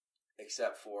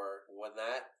except for when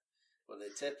the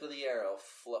tip of the arrow,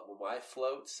 when my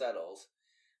float settles,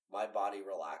 my body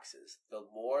relaxes. The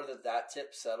more that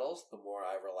tip settles, the more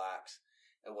I relax.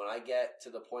 And when I get to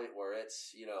the point where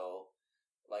it's,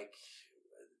 like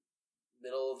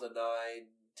middle of the 9,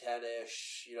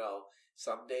 10-ish,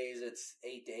 some days it's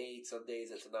 8 to 8, some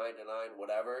days it's 9 to 9,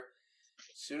 whatever.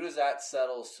 As soon as that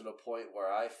settles to the point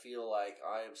where I feel like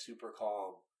I am super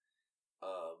calm,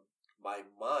 my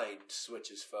mind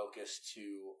switches focus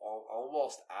to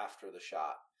almost after the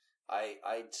shot.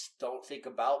 I don't think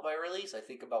about my release. I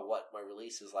think about what my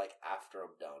release is like after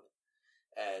I'm done.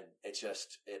 And it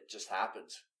just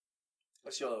happens.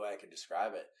 That's the only way I can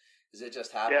describe it. Is it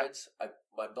just happens. Yeah.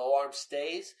 My bow arm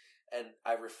stays, and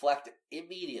I reflect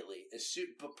immediately.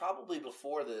 But probably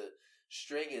before the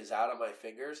string is out of my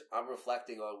fingers, I'm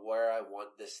reflecting on where I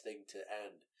want this thing to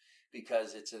end,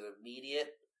 because it's an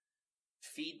immediate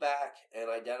feedback and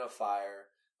identifier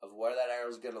of where that arrow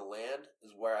is going to land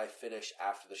is where I finish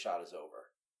after the shot is over.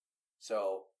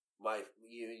 So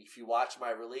if you watch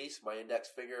my release, my index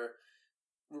finger,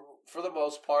 for the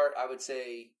most part, I would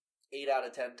say 8 out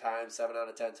of 10 times, 7 out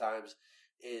of 10 times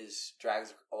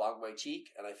drags along my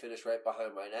cheek, and I finish right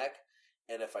behind my neck.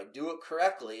 And if I do it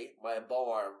correctly, my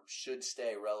bow arm should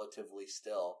stay relatively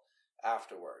still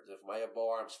afterwards. If my bow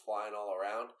arm's flying all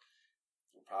around,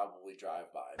 I'll probably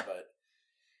drive by. But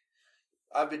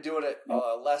I've been doing it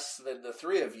less than the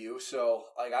three of you, so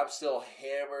I'm still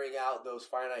hammering out those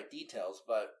finite details.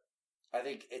 But I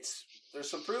think there's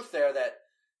some proof there that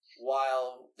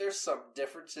while there's some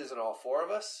differences in all four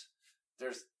of us,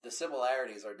 the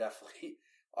similarities are definitely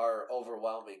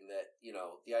overwhelming. That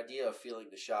the idea of feeling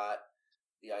the shot,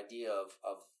 the idea of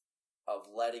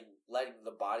letting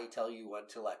the body tell you when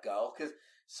to let go.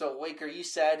 So Winker, you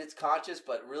said it's conscious,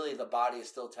 but really the body is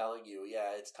still telling you,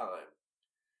 yeah, it's time.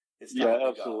 It's time to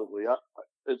absolutely.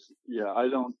 I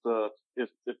don't. If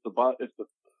the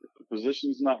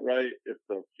position's not right, if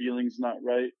the feeling's not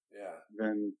right, Yeah.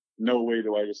 then no way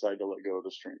do I decide to let go of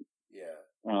the string. Yeah.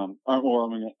 Well, I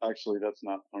mean, actually, that's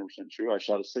not 100% true. I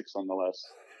shot a 6 on the last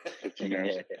 15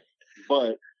 arrows,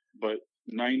 but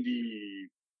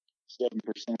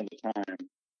 97% of the time,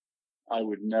 I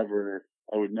would never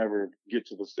get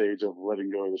to the stage of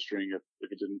letting go of the string if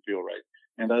it didn't feel right.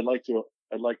 And I'd like to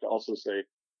also say,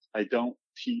 I don't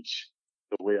teach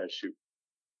the way I shoot.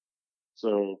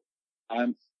 So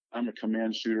I'm a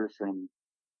command shooter from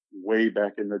way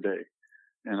back in the day,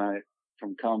 and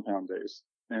from compound days,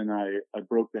 and I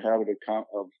broke the habit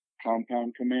of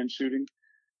compound command shooting,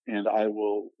 and I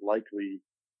will likely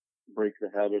break the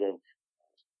habit of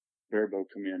barebow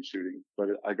command shooting. But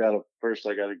I gotta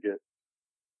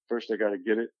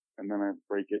get it, and then I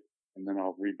break it, and then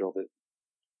I'll rebuild it.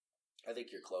 I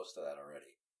think you're close to that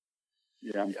already.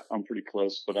 Yeah, I'm pretty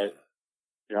close, but I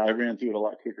ran through it a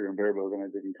lot quicker in barebow than I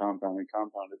did in compound. In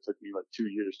compound, it took me like 2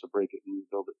 years to break it and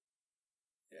rebuild it.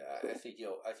 Yeah, I think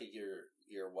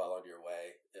you're well on your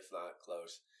way, if not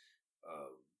close,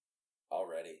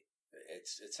 already.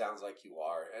 It sounds like you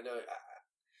are. I know.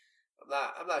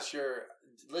 I'm not sure.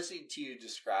 Listening to you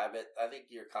describe it, I think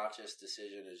your conscious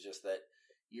decision is just that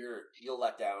you'll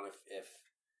let down if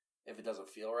it doesn't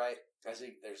feel right. I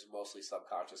think there's mostly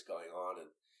subconscious going on,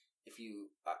 and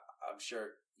I'm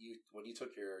sure when you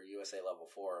took your USA Level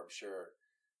 4, I'm sure,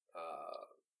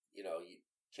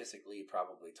 Kissick Lee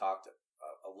probably talked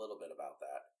a little bit about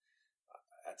that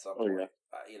at some point.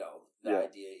 Yeah.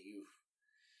 Idea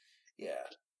yeah.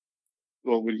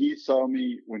 Well, when he saw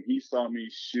me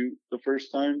shoot the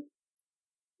first time,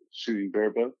 shooting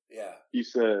barebow, yeah, he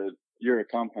said, "You're a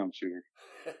compound shooter."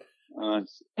 And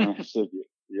I said,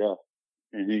 "Yeah,"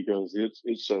 and he goes,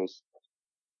 "It shows."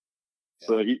 Yeah.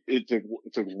 So it took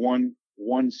one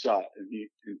shot, and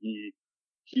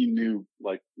he knew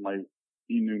my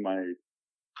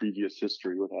previous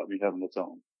history without me having to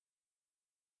tell him.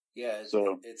 Yeah, it's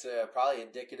probably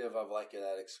indicative of like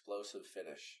that explosive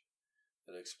finish.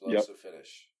 An explosive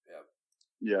finish. Yep.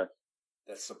 Yeah.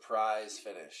 That surprise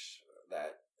finish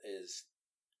that is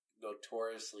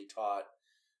notoriously taught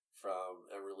from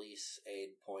a release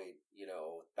aid point,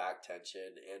 back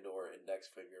tension and or index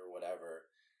finger, whatever.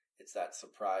 It's that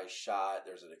surprise shot.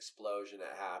 There's an explosion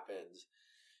that happens.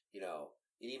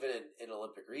 Even in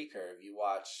Olympic recurve, you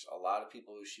watch a lot of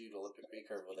people who shoot Olympic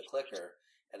recurve with a clicker,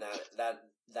 and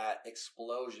that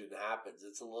explosion happens.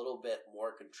 It's a little bit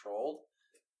more controlled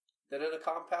than in a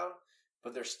compound,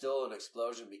 but there's still an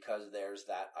explosion because there's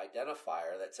that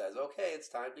identifier that says, okay, it's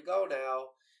time to go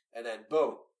now. And then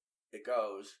boom, it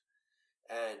goes.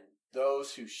 And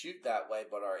those who shoot that way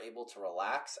but are able to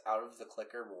relax out of the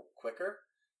clicker quicker,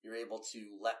 you're able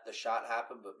to let the shot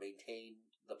happen but maintain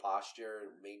the posture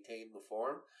and maintain the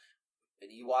form.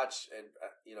 And you watch, and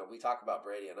we talk about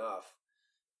Brady enough.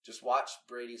 Just watch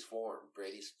Brady's form.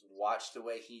 Watch the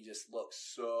way he just looks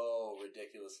so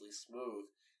ridiculously smooth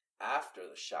after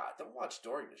the shot. Don't watch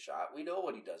during the shot. We know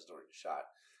what he does during the shot.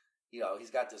 He's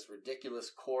got this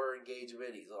ridiculous core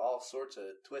engagement. He's all sorts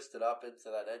of twisted up into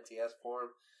that NTS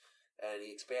form, and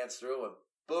he expands through and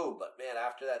boom. But man,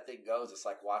 after that thing goes, it's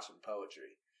like watching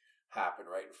poetry happen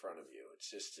right in front of you. It's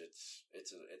just, it's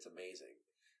amazing.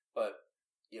 But,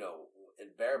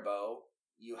 in barebow,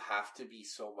 you have to be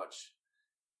so much,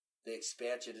 the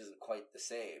expansion isn't quite the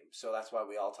same. So that's why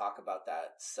we all talk about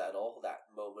that settle, that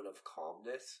moment of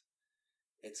calmness.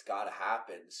 It's got to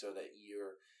happen so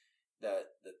that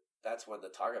that's when the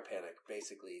target panic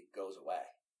basically goes away.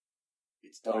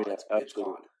 It's done. It's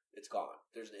gone. It's gone.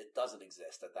 It doesn't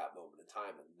exist at that moment in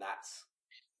time, and that's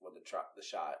when the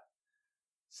shot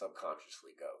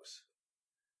subconsciously goes.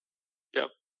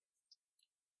 Yep.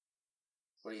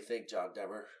 What do you think, John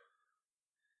Demmer?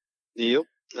 Yep.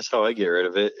 That's how I get rid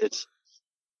of it.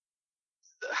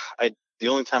 The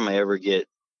only time I ever get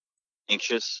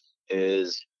anxious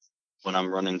is when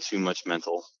I'm running too much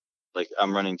mental. Like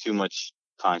I'm running too much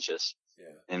conscious.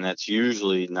 Yeah. And that's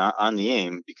usually not on the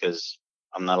aim because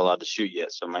I'm not allowed to shoot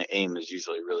yet. So my aim is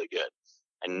usually really good.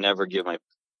 I never give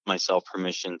myself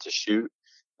permission to shoot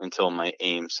until my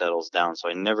aim settles down. So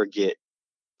I never get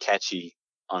catchy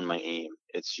on my aim.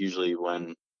 It's usually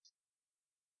when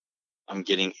I'm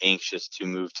getting anxious to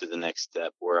move to the next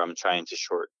step, where I'm trying to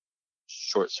short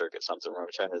circuit something, where I'm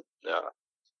trying to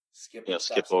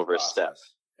skip over a step.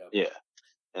 Yep. Yeah.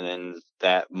 And then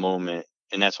that moment,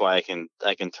 and that's why I can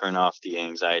turn off the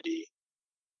anxiety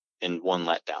in one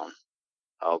letdown.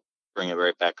 I'll bring it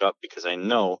right back up because I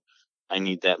know I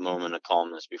need that moment of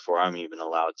calmness before I'm even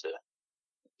allowed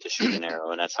to shoot an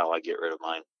arrow, and that's how I get rid of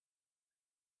mine.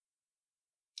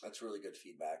 That's really good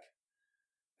feedback.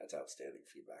 That's outstanding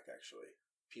feedback, actually.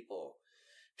 people,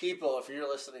 if you're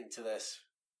listening to this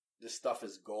stuff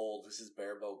is gold. This is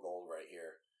barebow gold right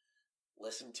here.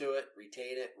 Listen to it,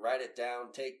 retain it, write it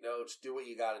down, take notes, do what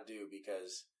you got to do,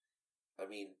 because, I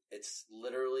mean, it's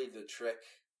literally the trick.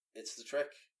 It's the trick.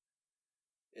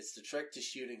 It's the trick to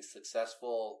shooting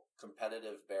successful,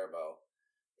 competitive barebow,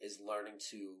 is learning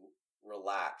to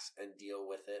relax and deal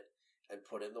with it and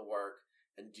put in the work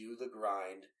and do the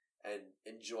grind and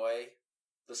enjoy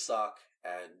the suck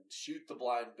and shoot the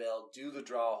blind bill, do the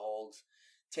draw holds,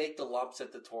 take the lumps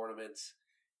at the tournaments,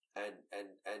 and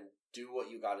do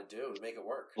what you got to do to make it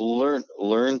work.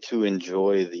 Learn to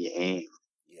enjoy the aim.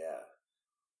 Yeah.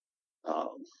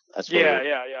 That's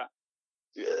yeah.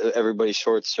 Everybody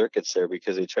short circuits there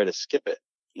because they try to skip it.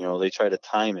 They try to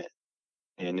time it.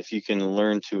 And if you can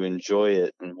learn to enjoy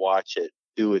it and watch it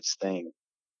do its thing,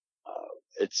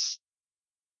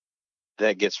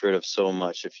 that gets rid of so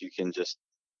much if you can just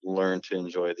learn to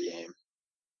enjoy the aim.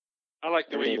 I like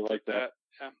the way you put that.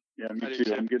 Yeah, me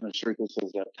too. I'm getting a shirt that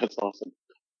says that. That's awesome.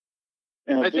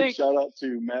 And a big shout out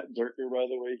to Matt Durker, by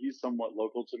the way. He's somewhat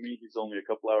local to me. He's only a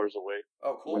couple hours away.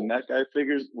 Oh, cool. When that guy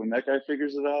figures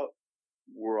it out,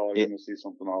 we're all going to see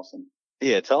something awesome.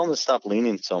 Yeah, tell him to stop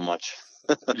leaning so much.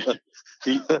 That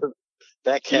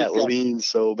cat leans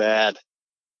so bad.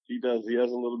 He does. He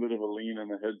has a little bit of a lean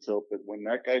and a head tilt, but when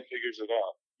that guy figures it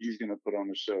out, he's going to put on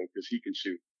the show because he can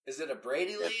shoot. Is it a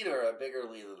Brady lean or a bigger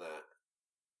lean than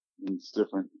that? It's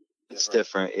different. It's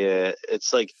different. Yeah,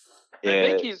 it's like. Yeah.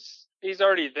 I think he's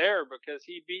already there because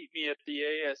he beat me at the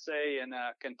ASA in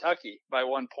Kentucky by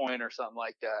 1 point or something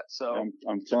like that. So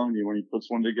I'm telling you, when he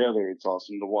puts one together, it's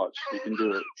awesome to watch. He can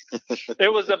do it.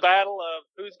 It was a battle of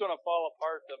who's going to fall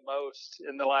apart the most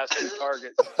in the last two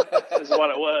targets. Is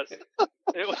what it was.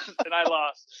 It was, and I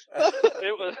lost.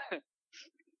 It was.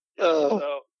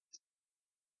 So.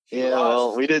 Yeah,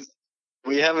 well,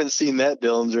 we haven't seen that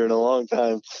Dillinger in a long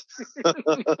time. Where's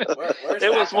it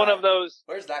that was guy? one of those.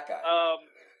 Where's that guy?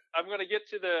 I'm going to get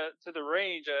to the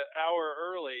range an hour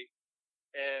early,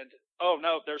 and oh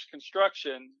no, there's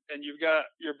construction, and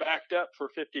you're backed up for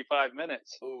 55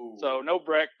 minutes. Ooh. So no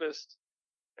breakfast,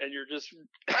 and you're just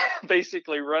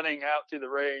basically running out to the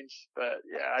range. But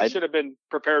yeah, I should have been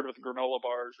prepared with granola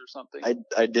bars or something.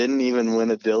 I didn't even win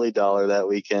a Dilly dollar that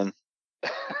weekend.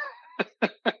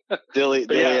 Dilly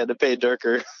had to pay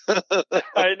Durker.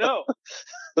 I know.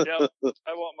 Yeah,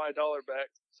 I want my dollar back.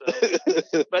 So,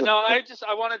 but no, I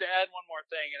wanted to add one more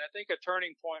thing, and I think a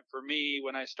turning point for me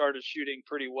when I started shooting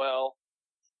pretty well,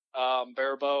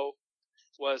 barebow,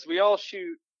 was we all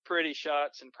shoot pretty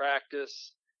shots in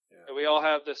practice. Yeah. We all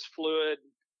have this fluid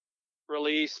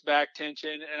release, back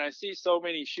tension, and I see so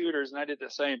many shooters, and I did the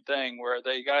same thing where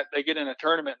they get in a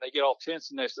tournament and they get all tense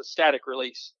and there's a static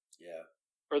release. Yeah.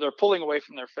 Or they're pulling away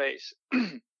from their face.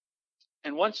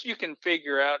 And once you can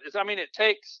figure out, it's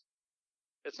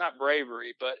not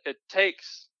bravery, but it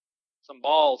takes some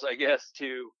balls, I guess,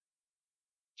 to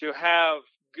have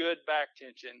good back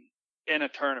tension in a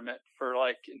tournament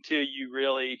until you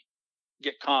really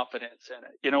get confidence in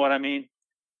it. You know what I mean?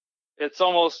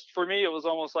 For me, it was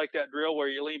almost like that drill where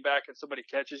you lean back and somebody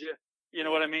catches you. You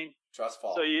know what I mean? Trust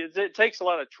fall. So it takes a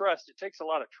lot of trust. It takes a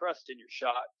lot of trust in your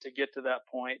shot to get to that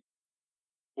point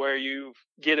where you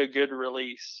get a good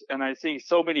release. And I see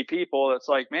so many people, it's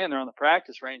like, man, they're on the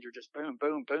practice range, or just boom,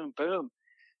 boom, boom, boom.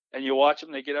 And you watch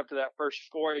them, they get up to that first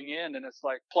scoring end, and it's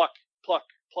like pluck, pluck,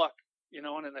 pluck,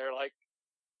 and they're like,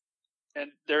 and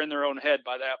they're in their own head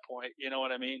by that point. You know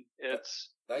what I mean?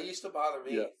 That used to bother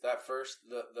me. Yeah. That first,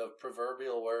 the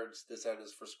proverbial words, "this end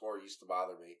is for score," used to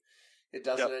bother me. It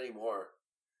doesn't anymore.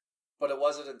 But it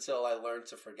wasn't until I learned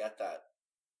to forget that.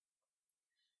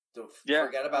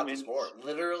 Forget about the score.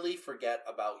 Literally forget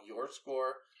about your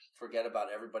score. Forget about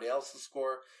everybody else's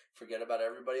score. Forget about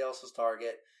everybody else's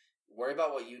target. Worry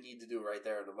about what you need to do right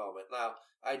there in the moment. Now,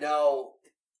 I know,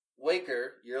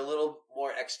 Winker, you're a little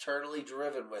more externally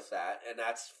driven with that, and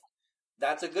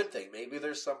that's a good thing. Maybe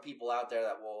there's some people out there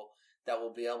that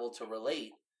will be able to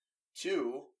relate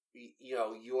to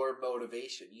your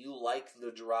motivation. You like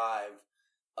the drive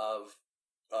of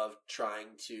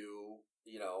trying to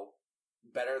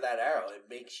better that arrow. It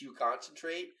makes you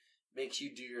concentrate, makes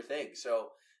you do your thing. So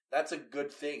that's a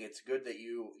good thing. It's good that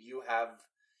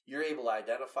you're able to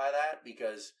identify that,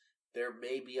 because there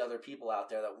may be other people out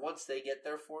there that once they get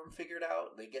their form figured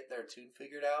out, they get their tune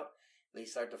figured out, they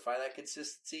start to find that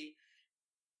consistency.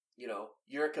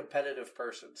 You're a competitive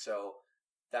person, so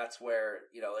that's where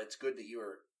it's good that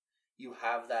you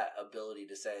have that ability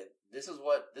to say, this is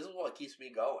what keeps me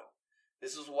going.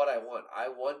 This is what I want. I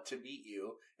want to beat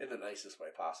you in the nicest way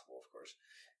possible, of course.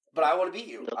 But I want to beat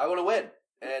you. I want to win.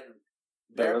 And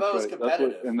Barebow is right.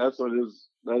 competitive.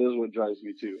 That is what drives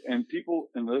me too. And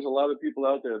there's a lot of people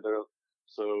out there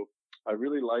so I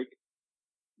really like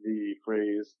the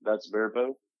phrase, that's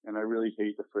barebow, and I really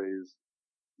hate the phrase,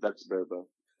 that's barebow.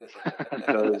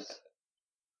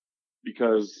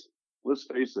 Because let's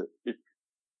face it, if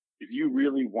you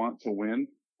really want to win,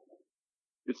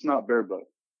 it's not barebow,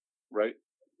 right?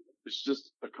 It's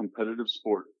just a competitive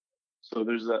sport. So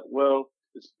there's that, well,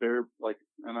 it's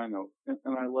and I know,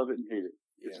 and I love it and hate it.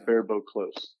 It's barebow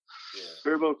close. Yeah.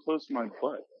 Barebow close my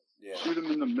butt. Yeah. Shoot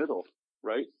them in the middle,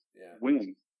 right? Yeah.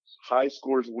 Win. High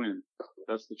scores win.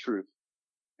 That's the truth.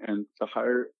 And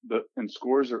and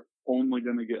scores are only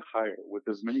going to get higher. With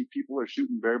as many people are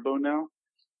shooting barebow now,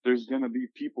 there's going to be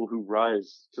people who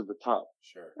rise to the top.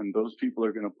 Sure. And those people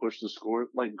are going to push the score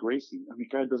like Grayson. I mean,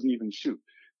 guy doesn't even shoot.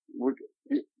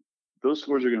 Those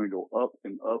scores are going to go up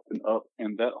and up and up.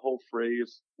 And that whole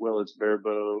phrase, well, it's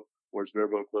barebow or it's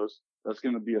barebow close, that's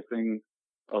going to be a thing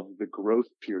of the growth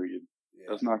period. Yeah.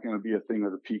 That's not going to be a thing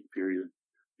of the peak period,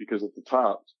 because at the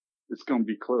top, it's going to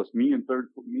be close. Me in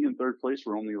third place,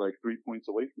 we're only like 3 points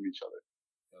away from each other.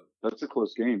 Yeah. That's a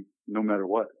close game, no matter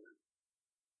what.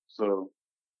 So,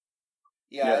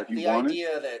 yeah, the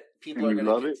idea that people are going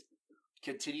to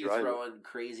continue throwing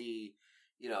crazy,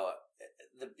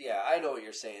 I know what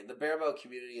you're saying. The barebow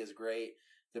community is great.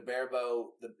 The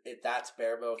barebow, that's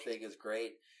barebow thing is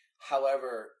great.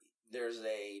 However, there's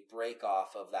a break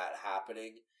off of that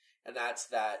happening, and that's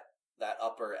that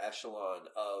upper echelon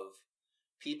of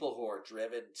people who are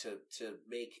driven to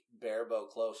make barebow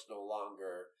close no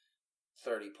longer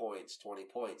 30 points, 20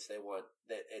 points. They want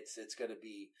that it's going to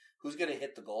be who's going to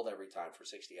hit the gold every time for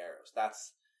 60 arrows.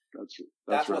 That's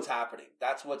right. What's happening.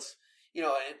 That's what's and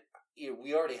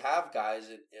we already have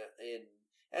guys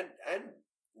and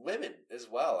women as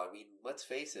well. I mean, let's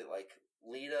face it, like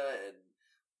Lena and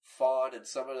Fawn and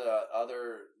some of the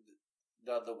other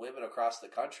the women across the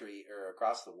country or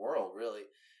across the world, really,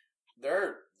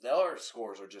 their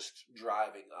scores are just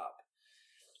driving up.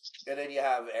 And then you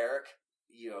have Eric.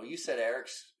 You said Eric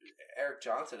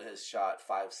Johnson has shot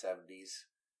 570s.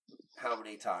 How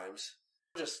many times?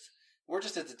 We're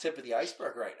just at the tip of the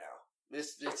iceberg right now.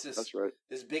 That's right.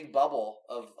 This big bubble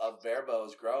of barebow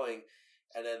is growing,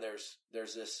 and then there's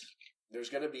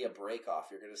going to be a break off.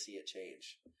 You're going to see it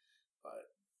change, but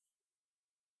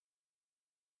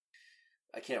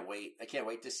I can't wait. I can't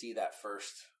wait to see that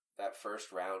first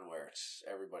round where it's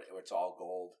all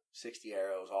gold, 60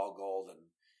 arrows, all gold,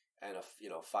 and a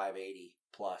 580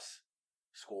 plus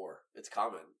score. It's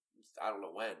coming. I don't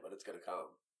know when, but it's going to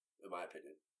come, in my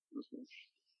opinion.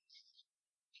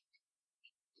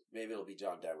 Maybe it'll be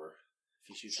John Denver if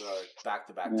he shoots another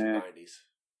back-to-back 290s. If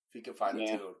he can find a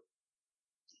tune.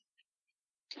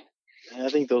 I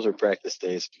think those are practice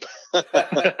days. I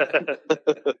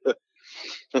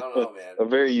don't know, man. A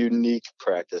very unique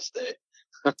practice day.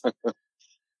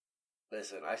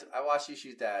 Listen, I watched you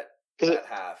shoot that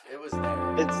half. It was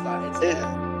there. It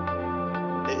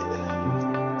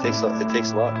takes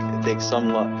luck. It takes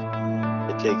some luck.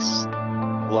 It takes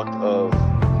luck of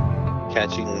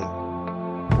catching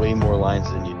way more lines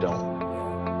than you don't.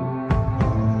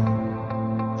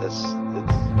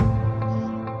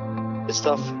 It's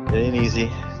tough. It ain't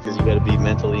easy because you got to be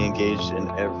mentally engaged in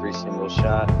every single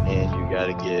shot, and you got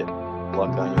to get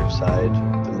luck on your side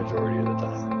the majority of the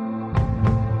time.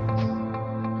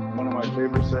 One of my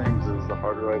favorite sayings is, the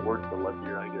harder I work, the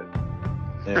luckier I get.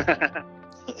 Yeah.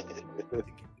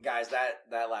 Guys,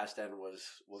 that last end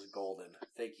was golden.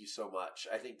 Thank you so much.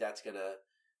 I think that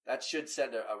should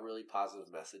send a really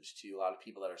positive message to a lot of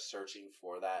people that are searching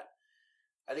for that.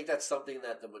 I think that's something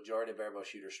that the majority of barebow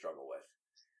shooters struggle with.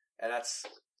 And that's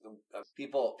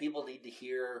people need to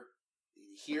hear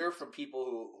from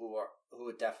people who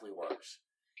it definitely works,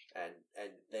 and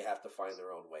they have to find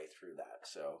their own way through that.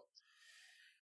 So